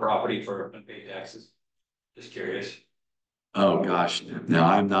lien on a property for unpaid taxes? Just curious. Oh gosh, no,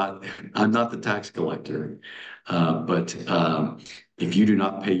 I'm not the tax collector. But if you do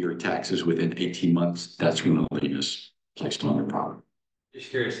not pay your taxes within 18 months, that's when the lien is placed on your property. Just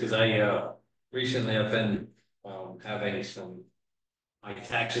curious, because I recently I've been having my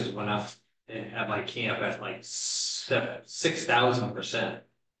taxes went up at my camp at like 6,000%.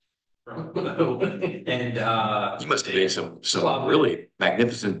 And you must have made some really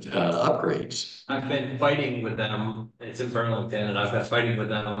magnificent upgrades. I've been fighting with them. It's in Burlington, and I've been fighting with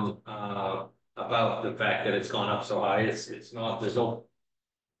them about the fact that it's gone up so high. It's not, there's no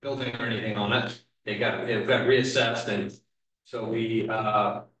building or anything on it. They've got reassessed, and so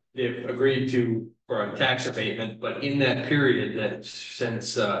they've agreed for a tax abatement. But in that period, that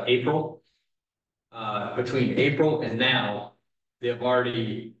since April, between April and now, they've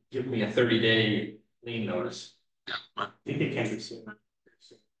already given me a 30-day lien notice. I think it can be seen.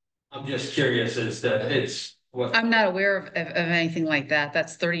 I'm just curious as to I'm not aware of anything like that.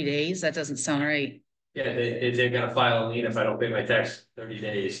 That's 30 days. That doesn't sound right. Yeah, they're gonna file a lien if I don't pay my tax 30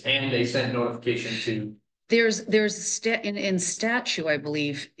 days, and they sent notification to. There's in statute, I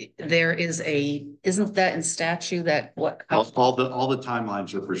believe there is isn't that in statute that what? All the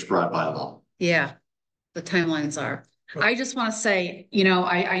timelines are prescribed by law. Yeah, the timelines are. I just want to say,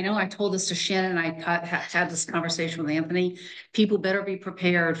 I know I told this to Shannon, and I had this conversation with Anthony. People better be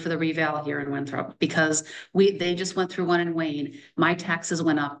prepared for the reval here in Winthrop, because they just went through one in Wayne. My taxes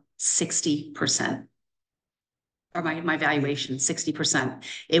went up 60%. Or my valuation, 60%.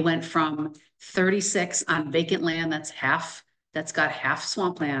 It went from 36 on vacant land that's got half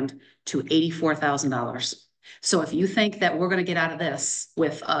swampland to $84,000. So if you think that we're going to get out of this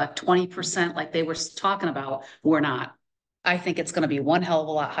with 20% like they were talking about, we're not. I think it's going to be one hell of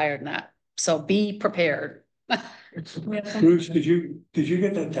a lot higher than that. So be prepared. Bruce, did you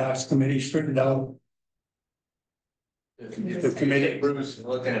get the tax committee straightened out? The committee. Bruce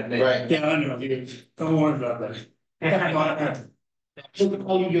looking at me. Right. Yeah, I know. Don't worry about that.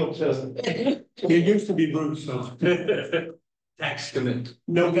 It used to be Bruce, so. Tax committee.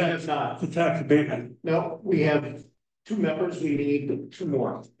 No, we have not. The tax abatement. No, we have 2 members. We need 2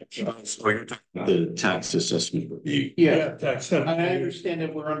 more. The tax assessment. Yeah, tax. I understand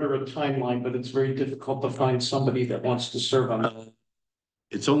that we're under a timeline, but it's very difficult to find somebody that wants to serve on it.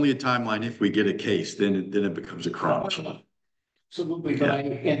 It's only a timeline if we get a case, then it becomes a crunch. Absolutely, but I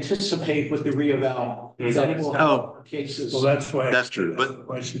anticipate with the reeval. Cases. Well, that's why. That's true, but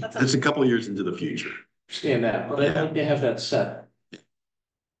it's a couple of years into the future. Understand that, but I'd like to have that set.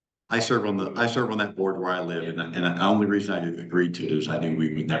 I serve on that board where I live, and the only reason I agreed to it is I knew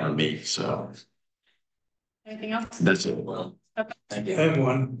we would never meet, so. Anything else? That's it. Okay. Thank you. I have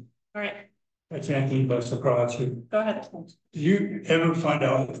one. All right, I can't keep by surprise. Did go ahead. you ever find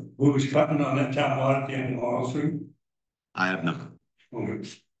out who was cutting on that town lot at the end of Wall Street? I have not. Okay.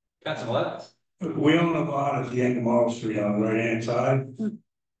 Got some what? We own a lot at the end of Wall Street on the right hand side.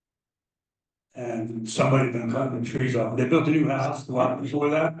 And somebody been cutting the trees off. They built a new house a lot before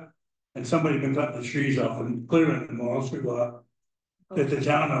that. And somebody been cutting the trees off and clearing the Wall Street lot that the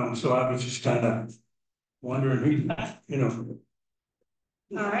town owns. So I was just kind of wondering who,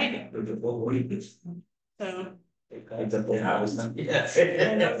 All right. So Yes.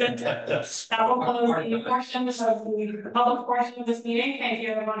 That will close the portion of the public portion of this meeting. Thank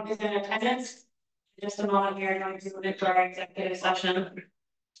you everyone who's in attendance. Just a moment, we are going to move into our executive session.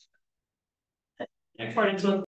 In accordance with